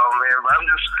hope so, man. But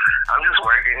I'm just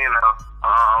working, you know.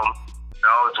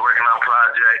 It's working on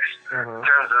projects in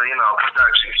terms of, you know,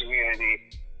 production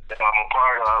community that I'm a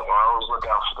part of. I always look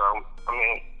out for them. I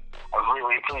mean, I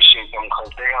really appreciate them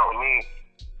because they help me,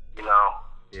 you know,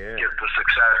 get the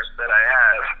success that I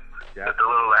have, with the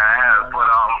little that I have. But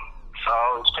so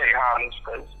I always pay homage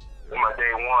because they're my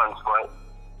day ones. But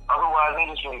otherwise,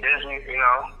 I'm just been busy, you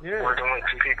know, working with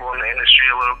some people in the industry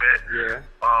a little bit. The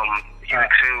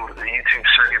YouTube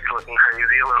circuit's looking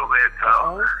crazy a little bit,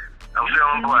 so I'm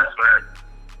feeling blessed, man.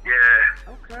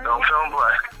 I'm feeling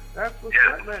blessed. That's what's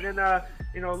up, man. And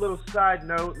you know, a little side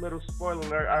note, little spoiler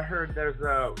alert. I heard there's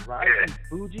a Rising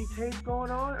Fuji tape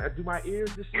going on. Do my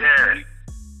ears deceive me?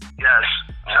 Yes.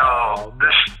 So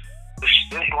this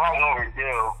long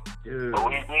overdue. Dude. But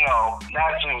we, you know,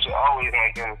 Natsu's always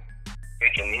making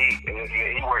heat, and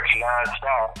he works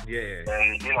non-stop. Yeah.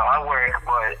 And you know, I work,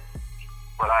 but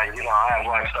I have a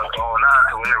lot of stuff going on,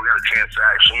 so we never got a chance to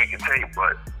actually make a tape.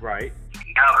 But now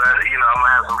that, you know, I'm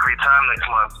gonna have some free time next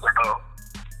month, so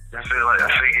I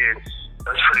figured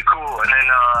that's pretty cool. And then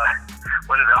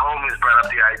one of the homies brought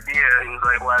up the idea. He was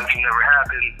like, "Why did it never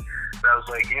happen?" And I was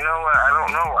like, "You know what? I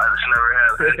don't know why this never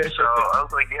happened." So I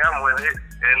was like, "Yeah, I'm with it,"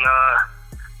 and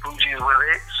Fuji's with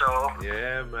it. So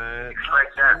yeah, man,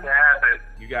 expect that to happen.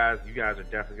 You guys are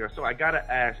definitely good. So I gotta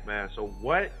ask, man. So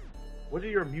what are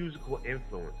your musical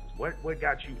influences? What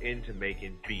got you into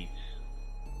making beats?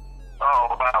 Oh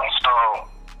wow! So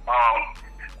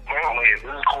apparently this is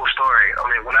a cool story. I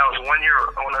mean, when I was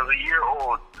a year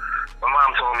old, my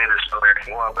mom told me this story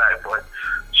a while back, but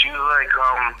she was like,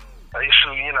 I used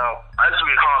to be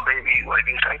calm baby, like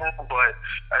in second, but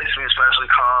I used to be especially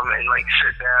calm and like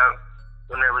sit down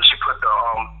whenever she put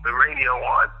the radio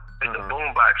on and the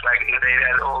boombox. Back in the day, they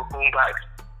had the old boombox,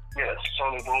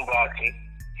 Sony boombox, and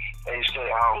I used to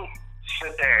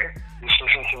sit there, just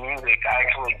listen to music. I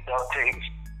actually dub tapes,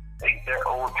 like their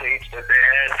old tapes that they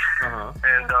had,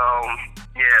 and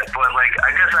but like I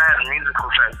guess I had a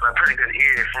musical sense, a pretty good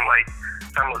ear from like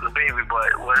time I was a baby.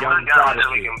 But what really got me to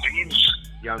making beats,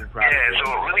 so what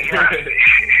really got me,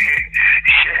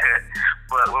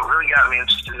 but what really got me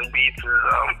interested in beats is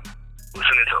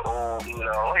listening to old, you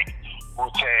know, like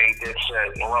Wu-Tang,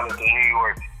 Dipset, a lot of the New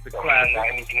York, the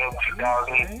 90s,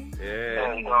 2000s,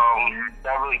 and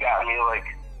that really got me like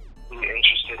really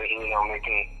interested in, you know,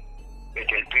 making beats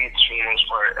for the most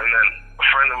part. And then a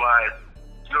friend of mine,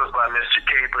 he goes by Mr.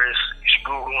 Capers. You should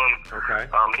Google him.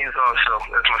 He's also,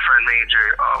 that's my friend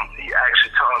Major. He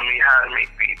actually taught me how to make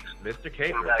beats. Mr.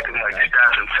 Capers. Back in like 2010.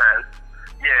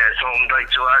 Yeah, so in like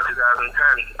July 2010,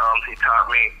 he taught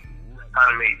me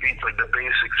how to make beats, like the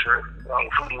basics for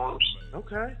Fruity Loops. So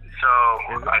I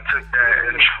took that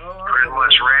and pretty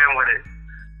much ran with it.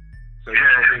 So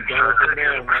you go from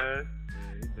there, man.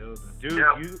 Dude,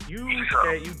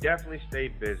 you definitely stay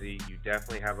busy. You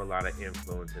definitely have a lot of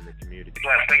influence in the community.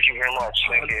 Yeah, thank you very much.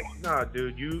 Thank you. No,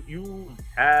 dude, you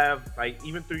have, like,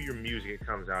 even through your music, it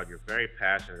comes out. You're very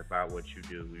passionate about what you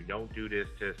do. You don't do this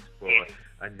just for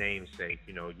a namesake.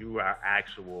 You know, you are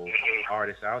actual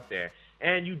artists out there,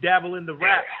 and you dabble in the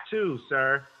rap too,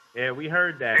 sir. Yeah, we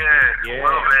heard that. Yeah, a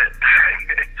little bit.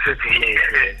 Just a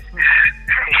little bit. I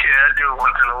do it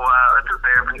once in a while. It's a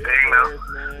therapy thing, though.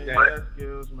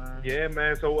 Yeah,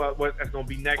 man. So what? That's gonna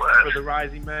be next for the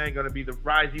Risey man. Gonna be the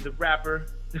Risey the rapper.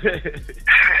 I might do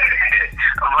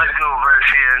a verse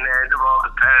here and there. It all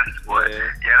depends. But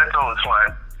that's always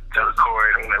fun. To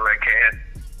record whenever I can.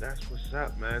 That's what's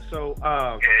up, man. So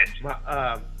my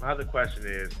other question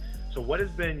is, so what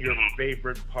has been your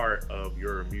favorite part of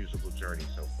your musical journey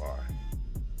so far?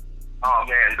 Oh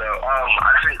man, though,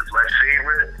 I think my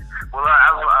favorite. Well,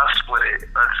 I'll split it.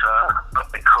 That's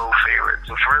a co-favorite.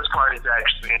 The first part is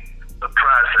actually the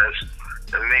process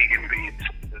of making beats.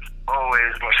 It's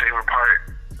always my favorite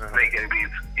part, making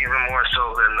beats, even more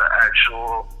so than the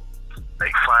actual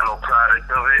like final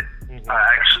product of it. I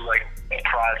actually like the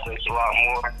process a lot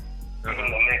more.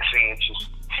 Even the mixing, it's just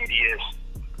tedious.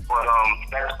 But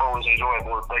that's always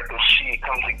enjoyable. It's like the sheet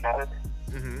comes together.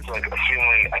 It's like a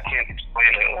feeling I can't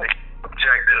explain it like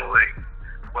objectively.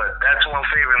 But that's one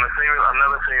favorite. And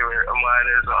another favorite of mine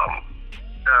is the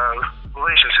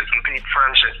relationships and deep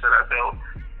friendships that I built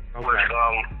with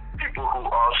people who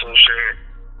also share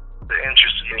the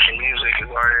interest in making music as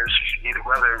artists, either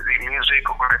whether it be music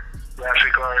or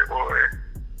graphic art or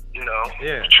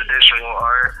traditional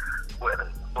art. But I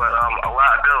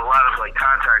build a lot of like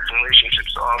contacts and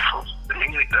relationships off of the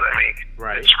music that I make.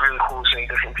 Right. It's really cool seeing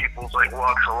different people's like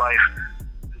walks of life,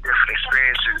 different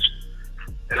experiences,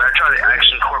 and I try to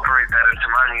actually incorporate that into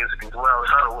my music as well,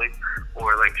 subtly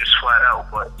or like just flat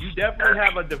out. But you definitely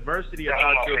have a diversity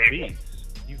about your beats.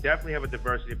 You definitely have a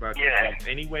diversity about your beats.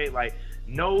 Anyway, like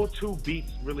no two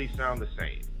beats really sound the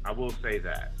same. I will say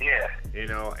that. Yeah. You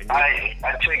know, and I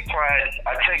take pride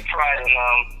in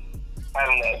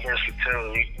having that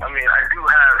versatility. I mean, I feel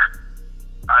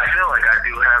like I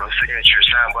do have a signature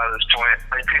sound by this point.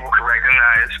 Like people can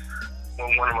recognize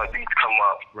when one of my beats come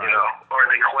up, right. You know, or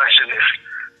they question if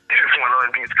one of my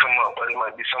beats come up, but it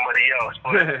might be somebody else.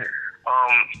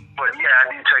 But yeah, I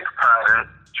do take pride in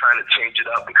trying to change it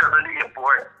up because I do get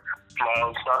bored from my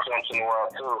own stuff once in a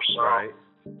while too. So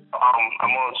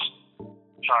I'm always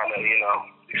trying to,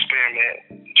 experiment,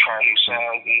 try new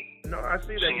sounds, and I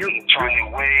see that you're trying new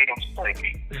waves, like,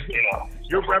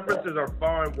 your references are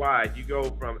far and wide. You go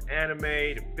from anime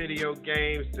to video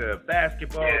games to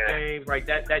basketball games, like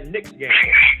that Knicks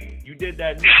game. You did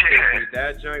that Knicks game.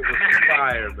 That joint was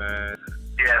fire, man.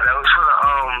 Yeah, that was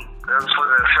for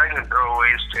the second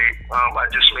throwaways tape. I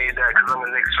just made that because I'm a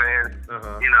Knicks fan.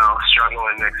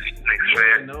 Struggling Knicks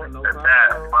fan. No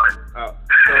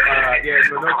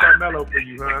Carmelo for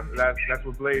you, huh? That's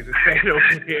what Blaze is saying over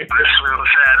here. It's real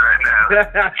sad right now.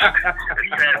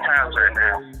 It's sad times right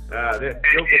now.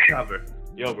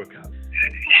 You'll recover.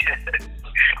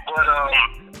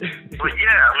 But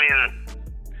yeah, I mean,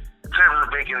 in terms of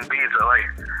making beats, I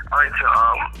like to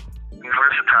be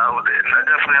versatile with it, and I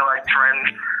definitely like trends.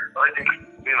 I like to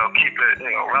keep it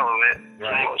relevant for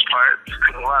the most part,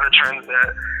 because a lot of trends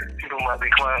that people might be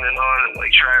clowning on and like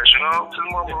trash, just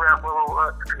mumble rap, blah blah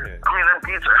blah. I mean, them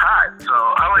beats are hot, so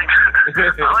I like the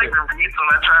beats, and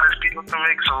I try to speak with the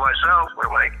mix for myself, or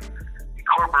like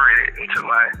incorporate it into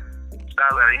my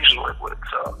style that I usually work with.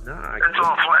 So it's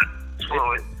all fun. It's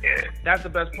fluid. Yeah. That's the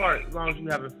best part. As long as you're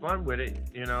having fun with it,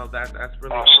 that's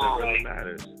really what really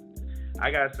matters. I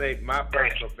gotta say, my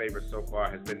personal favorite so far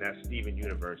has been that Steven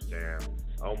Universe jam.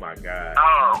 Oh my God.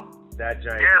 Oh. That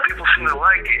jam. Yeah, people seem to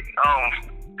like it.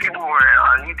 People were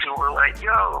on YouTube were like,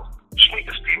 yo, just make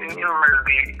a Steven Universe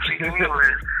beat. Steven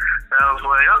Universe. And I was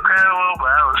like, okay, well,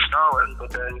 but I was stalling. But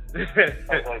then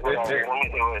I was like, well, let me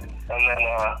do it. And then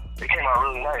it came out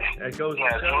really nice. It goes to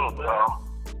show,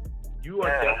 you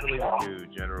are definitely the dude,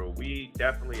 General. We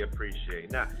definitely appreciate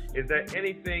it. Now, is there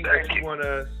anything that you want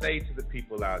to say to the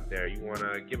people out there? You want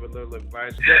to give a little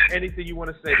advice? Is there anything you want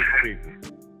to say to the people?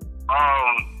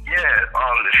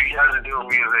 If you guys are doing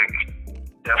music,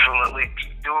 definitely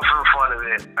do it for the fun of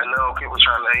it. I know people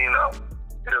trying to,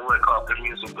 get a lick off the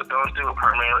music, but don't do it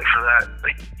primarily for that.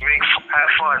 Like,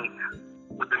 have fun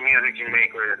with the music you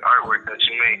make or the artwork that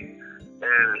you make,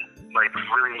 and like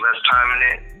really invest time in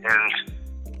it, and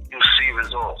you'll see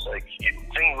results. Like,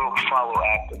 things will follow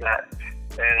after that.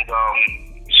 And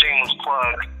shameless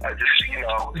plug, I just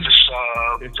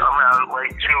around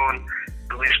late June,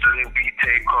 released a new beat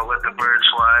tape called Let the Birds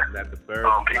Fly. Let the Birds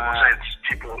Fly.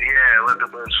 Let the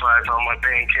Birds Fly. It's on my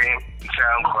Bandcamp,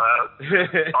 SoundCloud.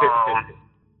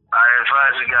 I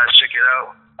advise you guys check it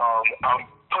out. I'll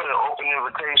put an open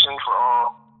invitation for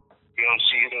all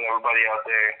DMCs and everybody out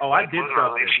there. Oh, I did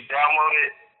something. If you download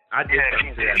it,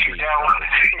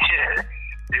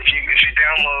 if you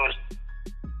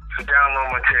download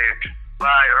my tape,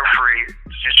 buy or free,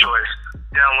 it's your choice.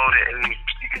 Download it and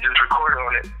you can just record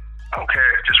on it. I don't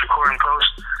care, just record and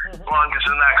post. As long as it's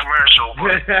not commercial,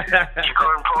 but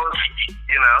record and post,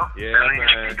 Yeah, and then you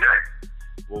should be good.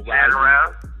 Well,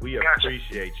 Riley, we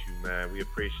appreciate you, man. We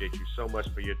appreciate you so much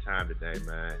for your time today,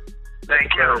 man.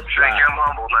 Thank you. I'm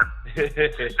humble, man. Thank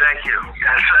you.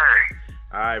 Yes, sir.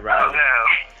 All right, Riley.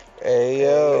 Hey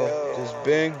yo, this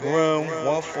Big Grim,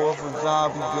 1/4 of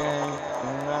Zombie Gang,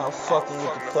 and now fucking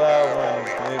with the Cloud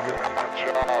Runners, nigga.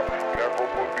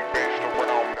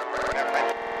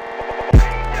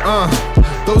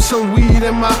 Throw some weed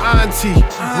in my auntie.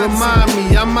 Remind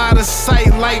me, I'm out of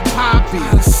sight like Poppy.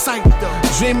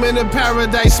 Dreaming in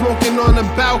paradise, smoking on the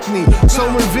balcony. So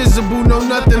invisible, know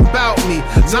nothing about me.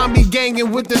 Zombie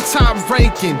gangin' with the top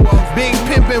ranking. Big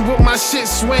pimpin' with my shit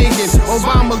swinging.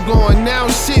 Obama gone, now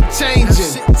shit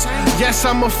changing. Yes,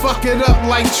 I'ma fuck it up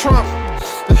like Trump.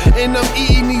 And I'm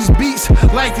eating these beats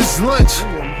like it's lunch.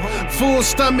 Full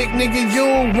stomach, nigga, you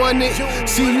don't want it.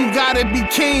 See, you gotta be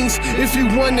kings if you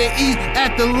wanna eat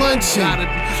at the luncheon.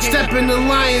 Step in the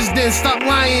lions, then stop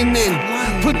lying in.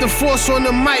 Put the force on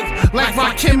the mic like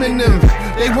Rakim and them.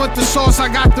 They want the sauce, I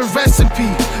got the recipe.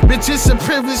 Bitch, it's a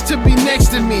privilege to be next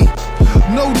to me.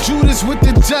 No Judas with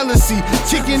the jealousy.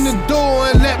 Kick in the door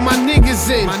and let my niggas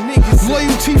in.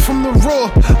 Loyalty from the raw,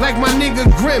 like my nigga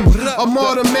Grim. I'm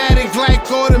automatic, like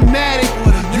automatic.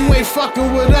 You ain't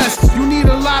fucking with us, you need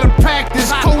a lot of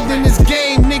practice. Cold in this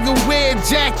game, nigga, wear a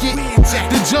jacket.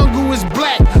 The jungle is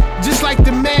black, just like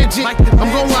the magic.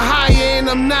 I'm going higher and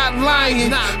I'm not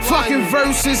lying. Fucking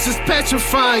verses is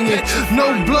petrifying.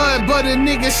 No blood, but a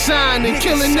nigga shining.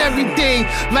 Killing everything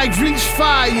like reach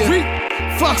fire.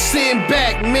 Fuck sitting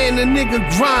back, man, the nigga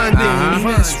grinding.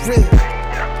 That's real.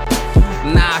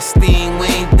 Nah, Steen, we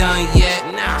ain't done yet.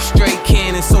 Straight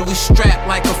cannon, so we strapped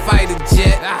like a fighter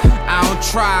jet. I don't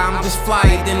try, I'm just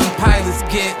flyer than them pilots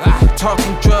get.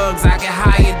 Talking drugs, I get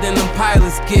higher than them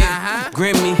pilots get.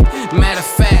 Grimmy, matter of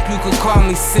fact, you could call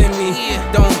me Simi.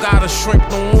 Don't gotta shrink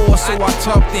no more, so I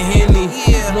talk to Henny.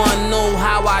 Wanna know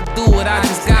how I do it, I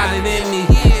just got it in me.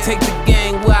 Take the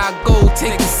gang where I go,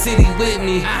 take the city with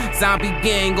me. Zombie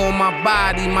gang on my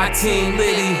body, my team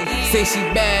litty. Say she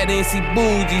bad and she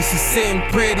bougie, she sitting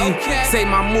pretty. Say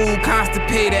my mood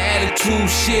constipated, attitude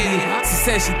shitty. She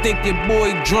said she think your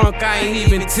boy drunk, I ain't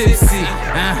even tipsy.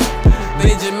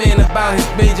 Benjamin about his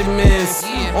Benjamins.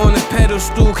 On the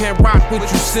pedestal, can't rock with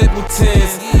you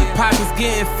simpletons. Pockets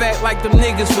getting fat like them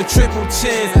niggas with triple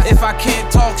chins. If I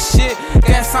can't talk shit,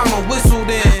 guess I'ma whistle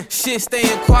then. Shit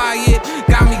staying quiet,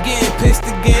 got me getting pissed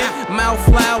again. Mouth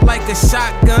loud like a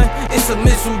shotgun, it's a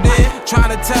missile then.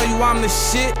 Trying to tell you I'm the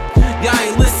shit, y'all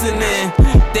ain't listening.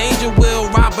 Danger Will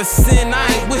Robertson, I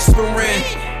ain't whispering.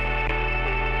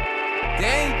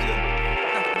 Danger.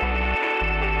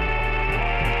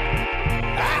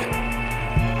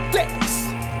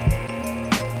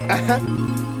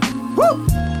 Woo!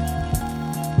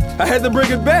 I had to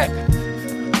bring it back.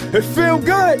 It feel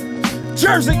good.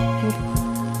 Jersey.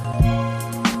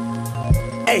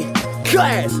 Hey,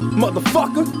 class,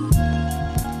 motherfucker.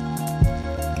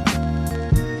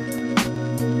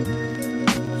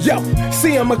 Yo,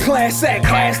 see I'm a class act,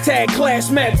 hashtag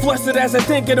class Mac. Flustered as I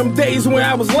think of them days when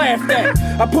I was laughed at.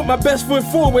 I put my best foot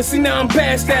forward, see now I'm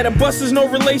past that. A bus is no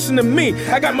relation to me,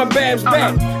 I got my babs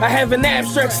back. I have an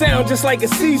abstract sound just like a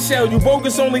seashell. You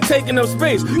bogus only taking up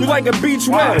space, you like a beach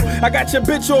well. I got your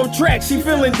bitch off track, she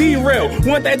feeling derailed.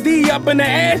 Want that D up in the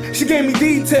ass, she gave me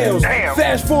details.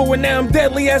 Fast forward, now I'm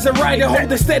deadly as a writer. Hold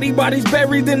the steady bodies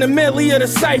buried in the medley of the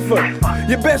cipher.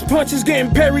 Your best punch is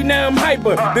getting buried, now I'm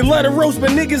hyper. They let her roast,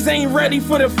 but niggas ain't ready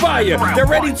for the fire. They're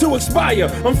ready to expire.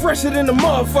 I'm fresher than the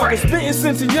motherfuckers. Spitting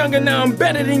since a younger, now I'm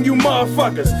better than you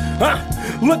motherfuckers.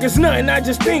 Look, it's nothing, I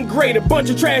just think great. A bunch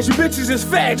of trash, you bitches is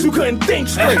fags, you couldn't think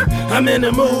straight. I'm in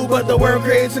the mood, but the world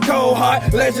creates a cold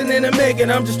heart. Legend in the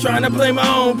making, I'm just trying to play my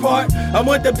own part. I'm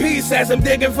with the peace as I'm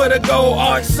digging for the gold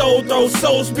art. Soul throw,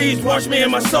 soul speech, watch me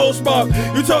in my soul spark.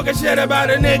 You talking shit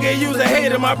about a nigga, you's a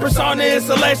hater. My persona is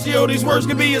celestial, these words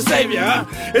can be your savior,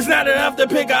 It's not enough to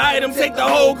pick an item, take the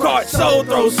whole cart. Soul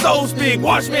throw, soul speak,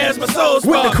 watch me as my soul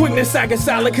spark. With the quickness I can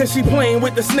solid, cause she playing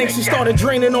with the snake. She started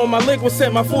draining on my liquid,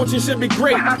 said my fortune should be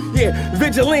great. Yeah,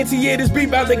 vigilante, yeah, this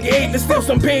beat out the gate. There's still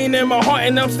some pain in my heart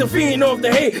and I'm still feeding off the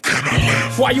hate.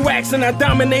 Why you asking? I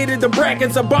dominated the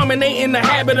brackets, abominating the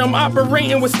habit. I'm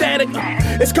operating with static.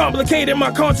 It's complicated,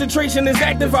 my concentration is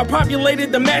active. I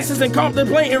populated the masses and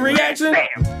contemplating reaction.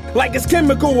 Like it's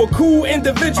chemical, a cool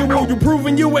individual. You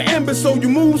proving you an imbecile, you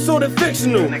move sort of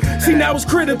fictional. See now it's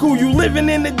critical, you living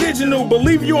in the digital.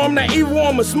 Believe you, I'm not evil,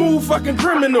 I'm a smooth fucking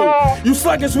criminal. You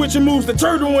sluggish with your moves, the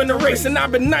turtle in the race. And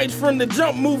I've been nice from the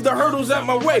jump, move the hurdles out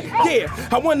my way. Yeah,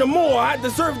 I want the more, I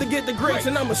deserve to get the grace.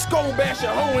 And I'm a skull bash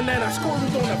your hoe and then I score on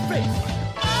the face.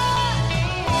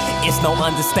 It's no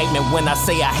understatement when I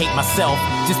say I hate myself.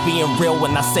 Just being real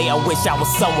when I say I wish I was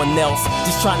someone else.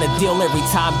 Just trying to deal every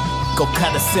time go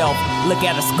cut herself. Look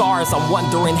at her scars, I'm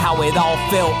wondering how it all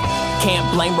felt. Can't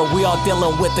blame her, we all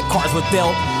dealing with the cards we're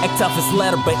dealt. Act tough as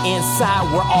letter, but inside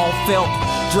we're all felt.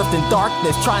 Drifting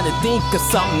darkness, trying to think of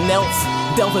something else.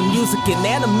 Delving music and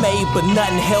anime, but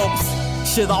nothing helps.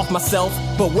 Shit off myself,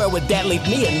 but where would that leave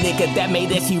me? A nigga that made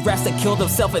that she rest and killed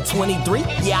himself at 23?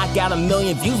 Yeah, I got 1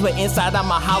 million views, but inside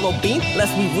I'm a hollow beam.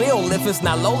 Let's be real, if it's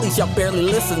not lowlies, y'all barely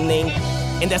listening.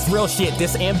 And that's real shit,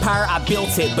 this empire, I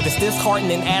built it. But it's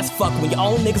disheartening as fuck when your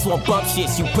own niggas won't bump shit.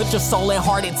 You put your soul and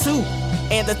heart into.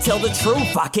 And to tell the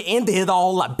truth, I can end it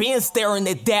all. I've been staring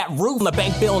at that roof. The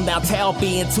bank bill downtown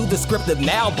being too descriptive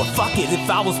now. But fuck it, if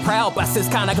I was proud, by sis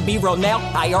kind I could be real now.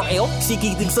 IRL,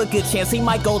 Shiki thinks a good chance he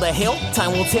might go to hell.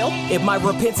 Time will tell if my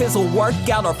repentance will work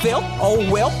out or fail. Oh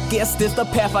well, guess this the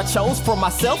path I chose for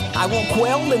myself. I won't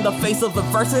quail in the face of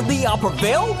adversity. I'll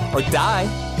prevail or die.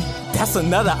 That's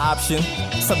another option.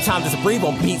 Sometimes just breathe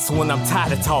on beats when I'm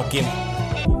tired of talking.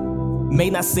 May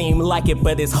not seem like it,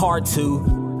 but it's hard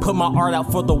to put my art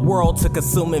out for the world to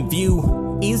consume and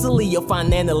view. Easily you'll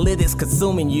find analytics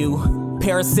consuming you.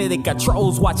 Parasitic, got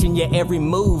trolls watching your every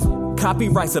move.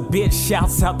 Copyright's a bitch,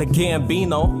 shouts out to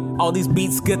Gambino. All these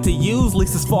beats good to use,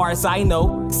 least as far as I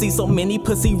know. See so many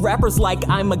pussy rappers like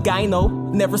I'm a gyno.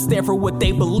 Never stand for what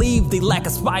they believe, they lack a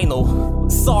spinal.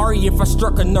 Sorry if I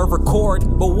struck a nerve chord,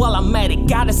 but while I'm at it,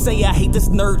 gotta say I hate this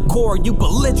nerd core. You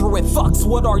belligerent fucks,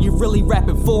 what are you really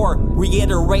rapping for?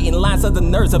 Reiterating lines that the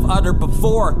nerds have uttered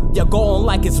before. Y'all go on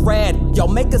like it's rad, y'all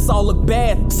make us all look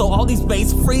bad. So all these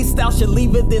bass freestyles should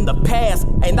leave it in the past.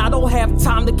 And I don't have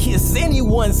time to kiss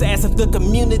anyone's ass. If the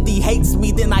community hates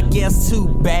me, then I guess too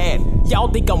bad. Y'all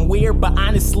think I'm weird, but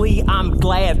honestly, I'm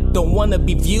glad. Don't wanna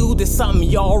be viewed as something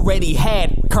you already had.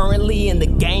 Currently in the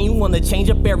game, wanna change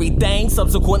up everything,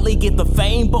 subsequently get the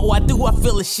fame, but why do I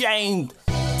feel ashamed?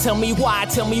 Tell me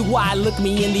why, look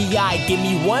me in the eye. Give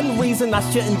me one reason I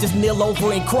shouldn't just kneel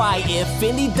over and cry. If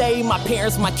any day my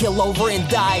parents might kill over and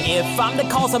die. If I'm the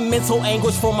cause of mental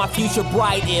anguish for my future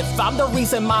bride. If I'm the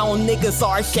reason my own niggas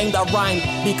are ashamed I rhyme.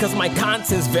 Because my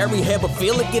content's very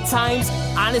hemophilic at times.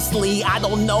 Honestly, I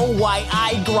don't know why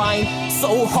I grind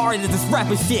so hard at this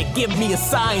rapping shit. Give me a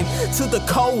sign to the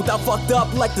code. I fucked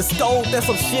up like the stove. That's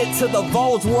some shit to the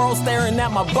Vogue. World staring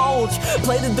at my bulge.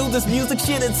 Play to do this music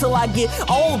shit until I get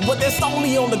old. But that's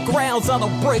only on the grounds. I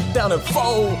don't break down and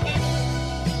fold.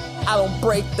 I don't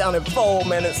break down and fold,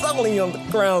 man. It's only on the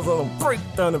grounds. I don't break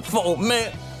down and fold,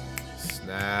 man.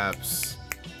 Snaps.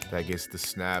 That gets the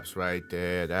snaps right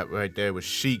there. That right there was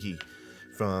Shiki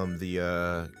from the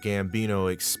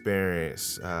Gambino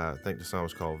Experience. I think the song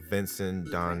was called Vincent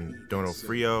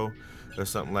Donofrio or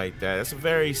something like that. That's a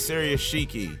very serious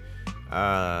Shiki.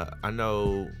 I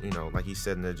know, like he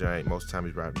said in the joint, most of the time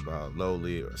he's rapping about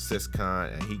Lowly or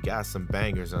Siscon, and he got some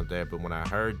bangers up there, but when I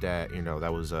heard that,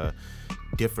 that was a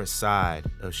different side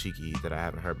of Shiki that I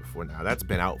haven't heard before. Now, that's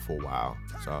been out for a while,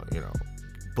 so,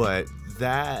 but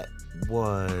that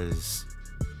was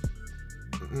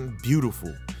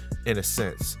beautiful in a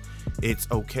sense. It's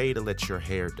okay to let your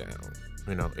hair down,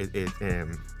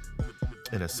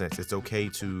 in a sense. It's okay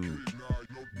to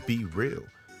be real.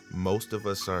 Most of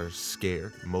us are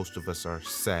scared. Most of us are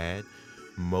sad.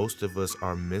 Most of us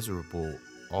are miserable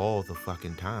all the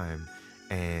fucking time.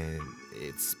 And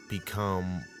it's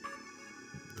become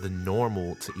the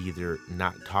normal to either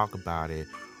not talk about it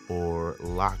or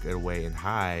lock it away and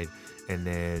hide. And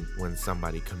then when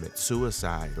somebody commits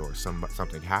suicide or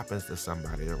something happens to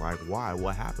somebody, they're like, why?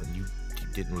 What happened? You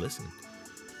didn't listen.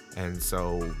 And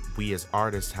so we as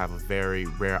artists have a very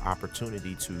rare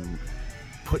opportunity to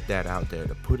put that out there,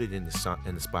 to put it in the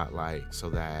spotlight, so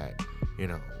that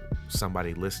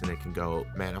somebody listening can go,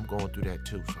 man, I'm going through that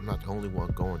too, so I'm not the only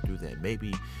one going through that.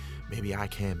 Maybe I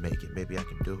can make it. Maybe I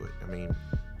can do it. I mean,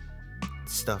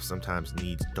 stuff sometimes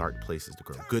needs dark places to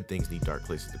grow. Good things need dark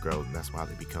places to grow, and that's why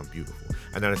they become beautiful.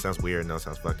 I know that sounds weird, I know it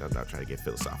sounds fucked up. I'm not trying to get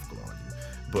philosophical on you,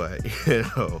 but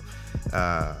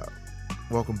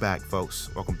welcome back,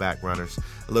 folks. Welcome back, runners.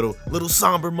 A little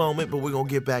somber moment, but we're gonna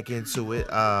get back into it.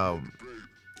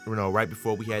 Right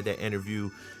before we had that interview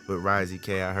with Rise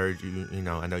K, I heard you.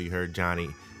 I know you heard Johnny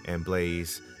and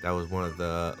Blaze. That was one of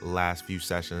the last few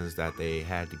sessions that they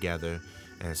had together,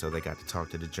 and so they got to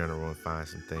talk to the general and find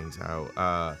some things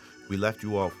out. We left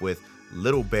you off with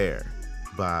Little Bear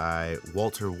by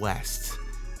Walter West.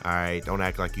 All right, don't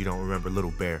act like you don't remember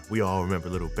Little Bear. We all remember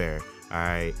Little Bear. All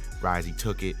right, Risey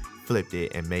took it, flipped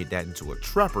it, and made that into a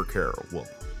trapper carol. Well,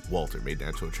 Walter made that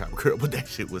into a trapper carol, but that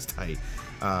shit was tight.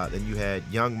 Then you had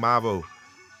Young Mavo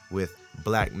with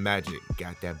Black Magic.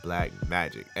 Got that black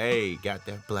magic. Hey, got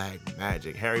that black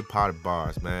magic. Harry Potter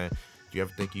bars, man. Do you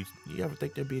ever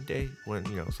think there'd be a day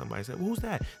when, somebody said, who's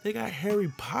that? They got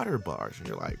Harry Potter bars. And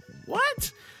you're like,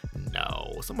 what?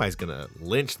 No, somebody's gonna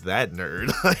lynch that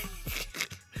nerd.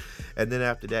 And then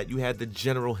after that, you had the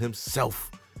general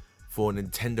himself for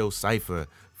Nintendo Cypher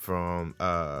from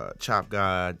Chop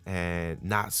God and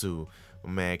Natsu.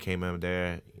 My man came in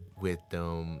there with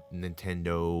them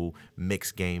Nintendo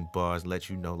mixed game bars,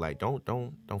 let you know, like, don't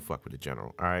fuck with the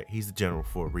general. All right, he's the general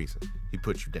for a reason. He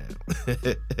put you down.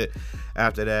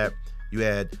 After that, You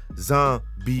had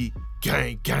Zombie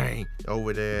Gang Gang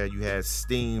over there. You had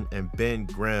Steam and Ben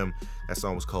Grimm. That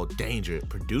song was called Danger,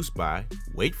 produced by,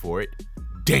 wait for it,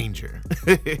 Danger.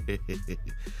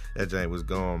 That joint was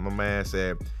gone. My man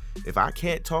said, if I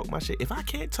can't talk my shit, if I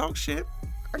can't talk shit,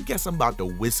 I guess I'm about to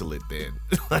whistle it then.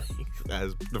 Like,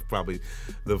 that's probably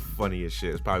the funniest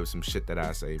shit. It's probably some shit that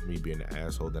I say, me being the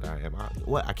asshole that I am.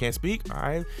 What? I can't speak? All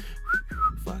right.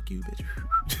 Fuck you, bitch.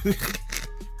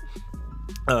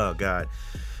 Oh, God.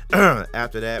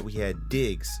 After that, we had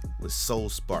Diggs with Soul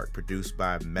Spark, produced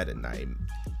by Meta Knight.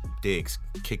 Diggs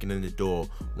kicking in the door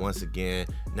once again,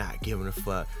 not giving a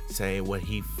fuck, saying what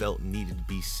he felt needed to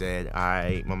be said. All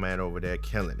right, my man over there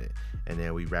killing it. And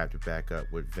then we wrapped it back up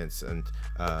with Vincent,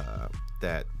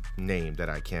 that name that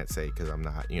I can't say because I'm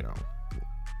not,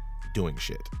 doing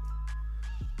shit.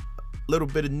 Little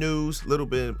bit of news,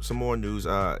 some more news.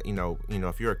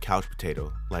 If you're a couch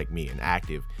potato like me, an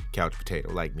active couch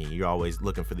potato like me, you're always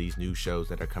looking for these new shows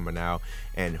that are coming out,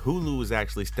 and Hulu is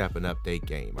actually stepping up their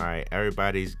game. All right,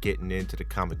 everybody's getting into the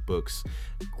comic books.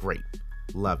 Great,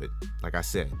 love it. Like I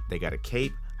said, they got a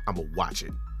cape. I'ma watch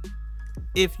it.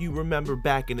 If you remember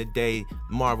back in the day,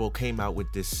 Marvel came out with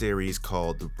this series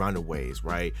called The Runaways,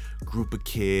 right? Group of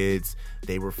kids,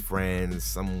 they were friends,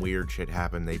 some weird shit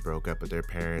happened, they broke up with their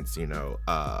parents, and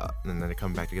then they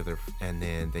come back together, and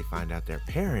then they find out their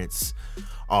parents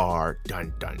are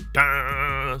dun dun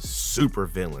dun super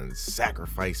villains,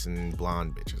 sacrificing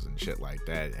blonde bitches and shit like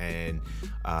that. And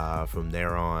from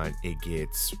there on, it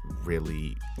gets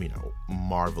really,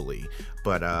 marvelly.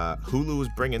 But Hulu is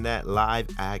bringing that live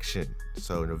action.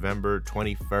 So November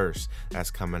 21st,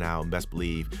 that's coming out. And best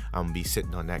believe I'm gonna be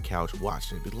sitting on that couch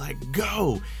watching it, be like,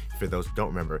 go. For those who don't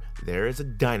remember, there is a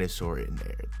dinosaur in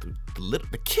there.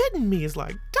 The kid in me is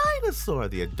like, dinosaur.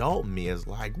 The adult in me is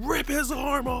like, rip his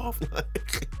arm off.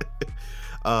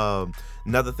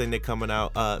 Another thing that's coming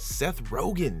out, Seth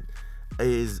Rogen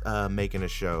is making a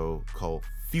show called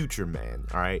Future Man.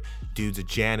 All right, dude's a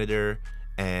janitor.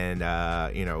 And,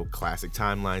 classic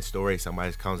timeline story.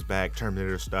 Somebody comes back,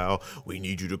 Terminator style. We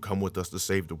need you to come with us to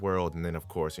save the world. And then, of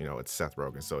course, it's Seth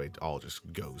Rogen. So it all just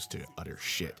goes to utter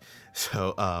shit.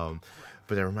 So,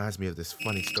 but it reminds me of this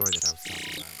funny story that I was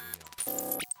talking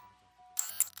about.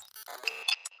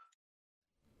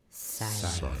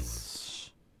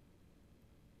 Silence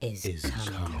is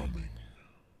coming.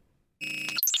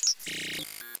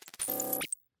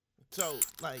 So,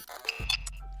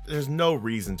 there's no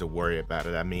reason to worry about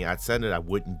it. I mean, I said that I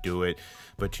wouldn't do it,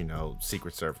 but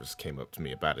Secret Service came up to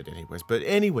me about it anyways. But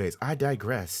anyways, I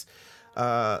digress.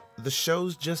 The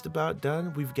show's just about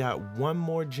done. We've got one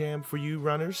more jam for you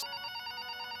runners.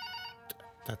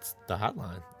 That's the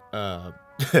hotline.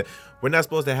 We're not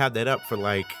supposed to have that up for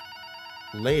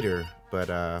later, but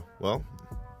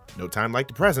no time like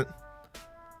the present.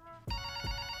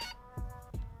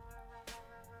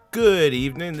 Good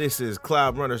evening, this is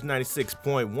Cloud Runners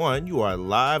 96.1. You are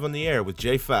live on the air with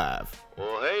J5.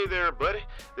 Well, hey there, buddy.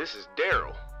 This is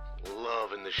Daryl.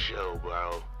 Loving the show,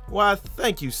 bro. Why,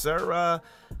 thank you, sir.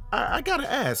 I gotta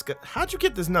ask, how'd you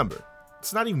get this number?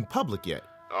 It's not even public yet.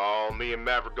 Oh, me and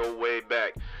Maverick go way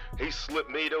back. He slipped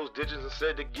me those digits and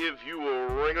said to give you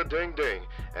a ring-a-ding-ding.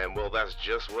 And, well, that's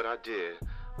just what I did.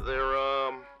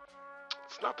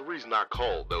 It's not the reason I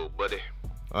called, though, buddy.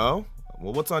 Oh?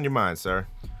 Well, what's on your mind, sir?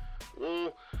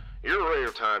 Well, your radio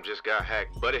time just got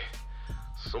hacked, buddy.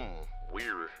 Some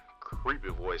weird, creepy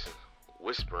voice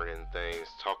whispering and things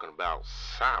talking about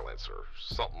silence or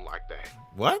something like that.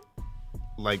 What?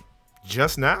 Like,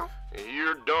 just now?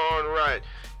 You're darn right.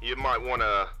 You might want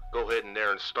to go ahead in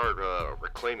there and start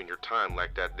reclaiming your time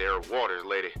like that there Waters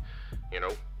lady.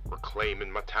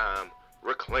 Reclaiming my time.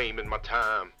 Reclaiming my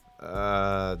time.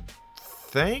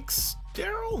 Thanks,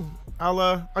 Daryl.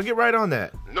 I'll get right on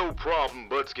that. No problem,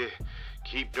 Budsky.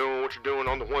 Keep doing what you're doing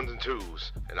on the ones and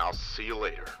twos, and I'll see you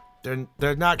later.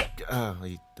 They're not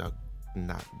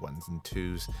not ones and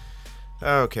twos.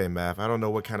 Okay, Mav. I don't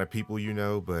know what kind of people you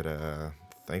know, but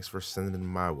thanks for sending them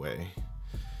my way.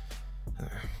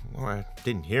 Well, I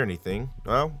didn't hear anything.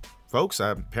 Well, folks,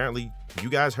 apparently you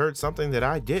guys heard something that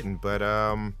I didn't, but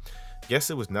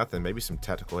guess it was nothing. Maybe some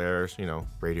technical errors,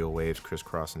 radio waves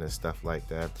crisscrossing and stuff like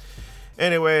that.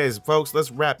 Anyways, folks,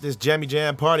 let's wrap this Jammy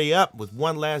Jam party up with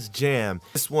one last jam.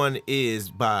 This one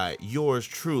is by yours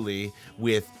truly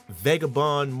with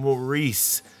Vagabond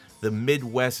Maurice, the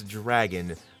Midwest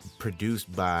Dragon, produced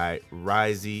by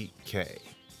Risey K.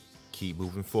 Keep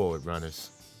moving forward, runners.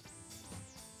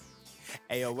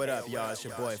 Hey yo, what up, y'all? It's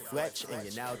your boy Fletch, and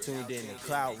you're now tuned in to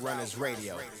Cloud Runners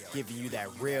Radio, giving you that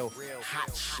real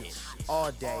hot shit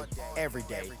all day, every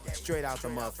day, straight out the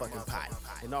motherfucking pot.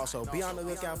 And also, be on the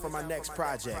lookout for my next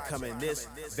project coming this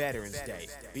Veterans Day.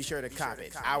 Be sure to cop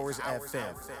it, Hours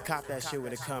FM. Cop that shit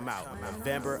when it come out,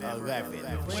 November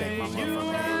 11th. Shake my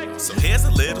motherfucking hand. So here's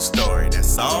a little story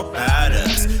that's all about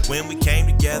us. When we came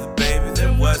together, baby,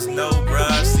 there was no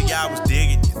rush. See, I was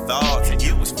digging your thoughts, and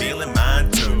you was feeling mine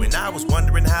too. And I was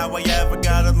wondering how I ever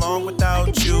got along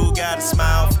without you. Got a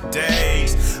smile for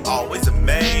days, always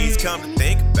amazed. Come to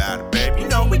think about it, baby, you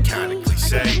know we kinda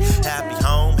cliche. Happy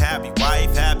home, happy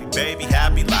wife, happy baby,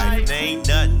 happy life. And ain't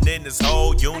nothing in this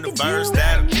whole universe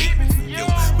that'll keep me from you.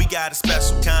 We got a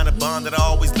special kind of bond that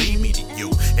always lead me to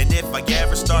you. And if I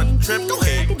ever start to trip, go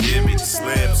ahead and give me the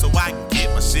slip, so I can get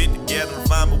my shit together and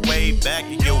find my way back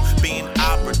to you. Being an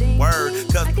operative word,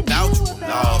 cause without you I'm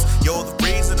lost. You're the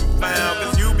reason I'm found,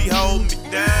 cause you be holding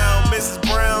me down. Mrs.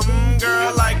 Brown, girl,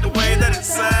 I like the way that it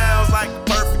sounds. Like a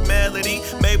perfect melody,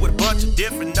 made with a bunch of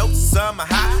different notes. Some are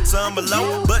high, some are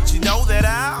low, but you know that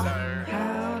I'll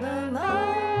How to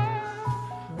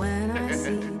love when I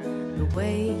see the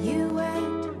way you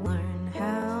act. Learn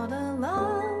how to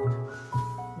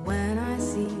love when I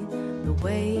see the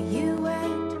way you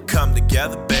act. come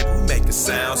together, baby, we make it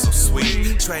sound so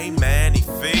sweet. Train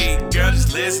magnifique, girl,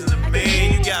 just listen to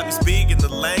me. You got me speaking the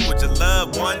language of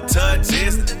love. One touch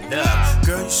isn't enough.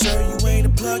 Girl, you sure you ain't a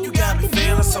plug? You got me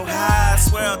feeling so high. I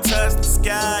swear I'll touch the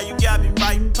sky. You got me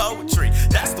writing poetry.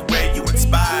 That's the way you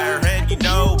inspire. And you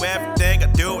know everything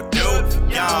I do it for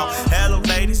y'all. Hello,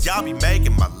 ladies, y'all be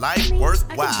making my life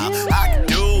worthwhile. I can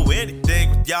do anything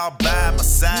with y'all by my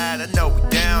side. I know we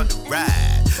down to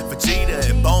ride. Vegeta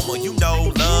and Boma, you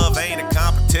know love ain't a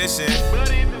competition.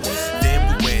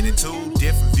 Then we went in two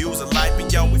different views of life,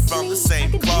 and yo, we from the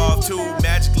same cloth. Two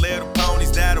magic little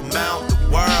ponies that'll mount the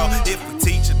world. If we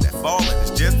teach them that falling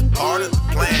is just a part of the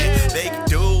plan, they can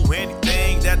do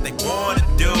anything that they wanna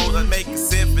do. Let's make a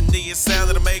symphony, a sound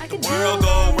that'll make the world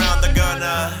go round. They're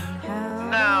gonna.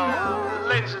 Now,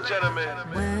 ladies and gentlemen,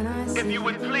 if you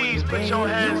would please put your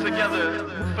hands together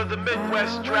for the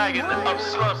Midwest Dragon of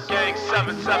Slump Gang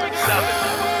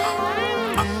 777.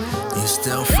 You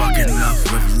still fucking up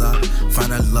with love,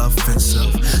 find that love in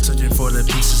self. Searching for the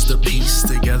pieces to piece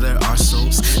together our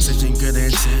souls. Searching good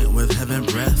intent with heaven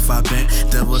breath. I bent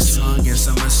devil's song in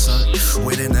summer sun,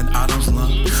 waiting in autumn's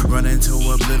lung. Running to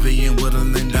oblivion,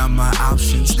 whittling down my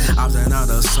options. Opting out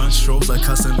of sunstrokes,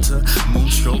 accustomed to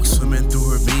moonstrokes. Swimming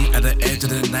through her being at the edge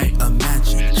of the night.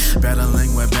 Imagine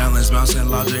battling with balance, bouncing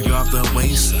logic off the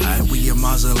wayside. We a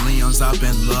mausoleum,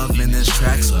 stopping love in this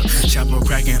tracks. Chapel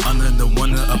cracking under the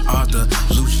wonder of our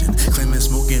delusion. Claiming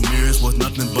smoking mirrors was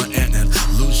nothing but an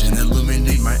illusion.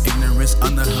 Illuminate my ignorance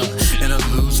under her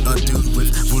interludes. A dude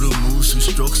with voodoo moves who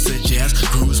strokes the jazz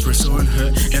grooves, pursuing her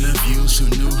interviews. Who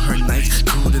knew her nights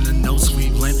cooled in the notes we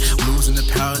blend, losing the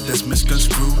power that's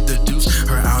misconstrued. The deuce,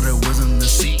 her outer wisdom, the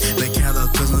seat, the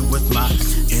cataclysm with my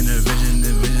inner vision,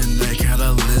 the vision, the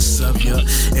catalyst of your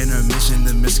intermission,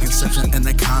 the misconception and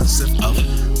the concept of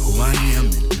who I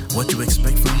am. What you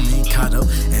expect from me, caught up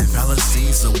in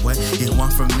fallacies of what you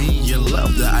want from me. You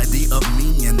love the idea of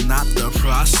me and not the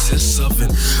process of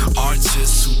an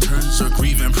artist who turns her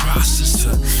grieving process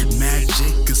to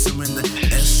magic, consuming the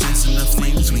essence and the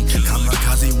flames. We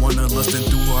kamikaze wanderlusting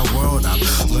through our world. I'm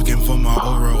looking for my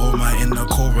aura or my inner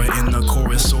core in the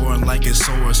chorus, soaring like it's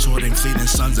soaring, sorting fleeting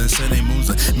suns and setting moons.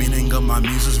 The meaning of my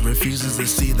muses refuses to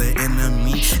see the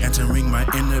enemy entering my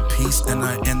inner peace and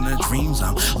my inner dreams.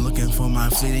 I'm looking for my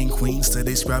fleeting queens to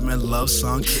describe my love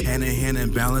song. Hand in hand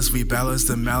in balance, we balance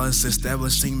the malice,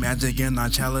 establishing magic in our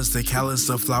chalice. The callus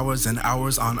of flowers and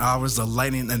hours on hours of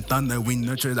lightning and thunder. We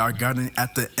nurtured our garden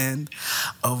at the end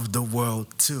of the world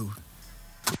too.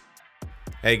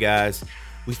 Hey guys,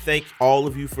 we thank all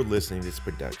of you for listening to this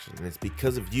production, and it's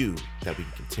because of you that we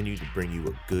can continue to bring you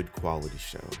a good quality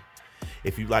show.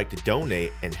 If you'd like to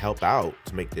donate and help out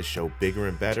to make this show bigger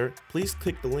and better, please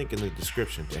click the link in the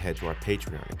description to head to our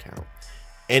Patreon account.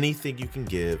 Anything you can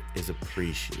give is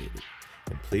appreciated.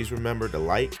 And please remember to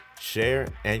like, share,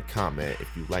 and comment if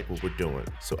you like what we're doing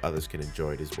so others can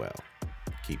enjoy it as well.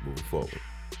 Keep moving forward.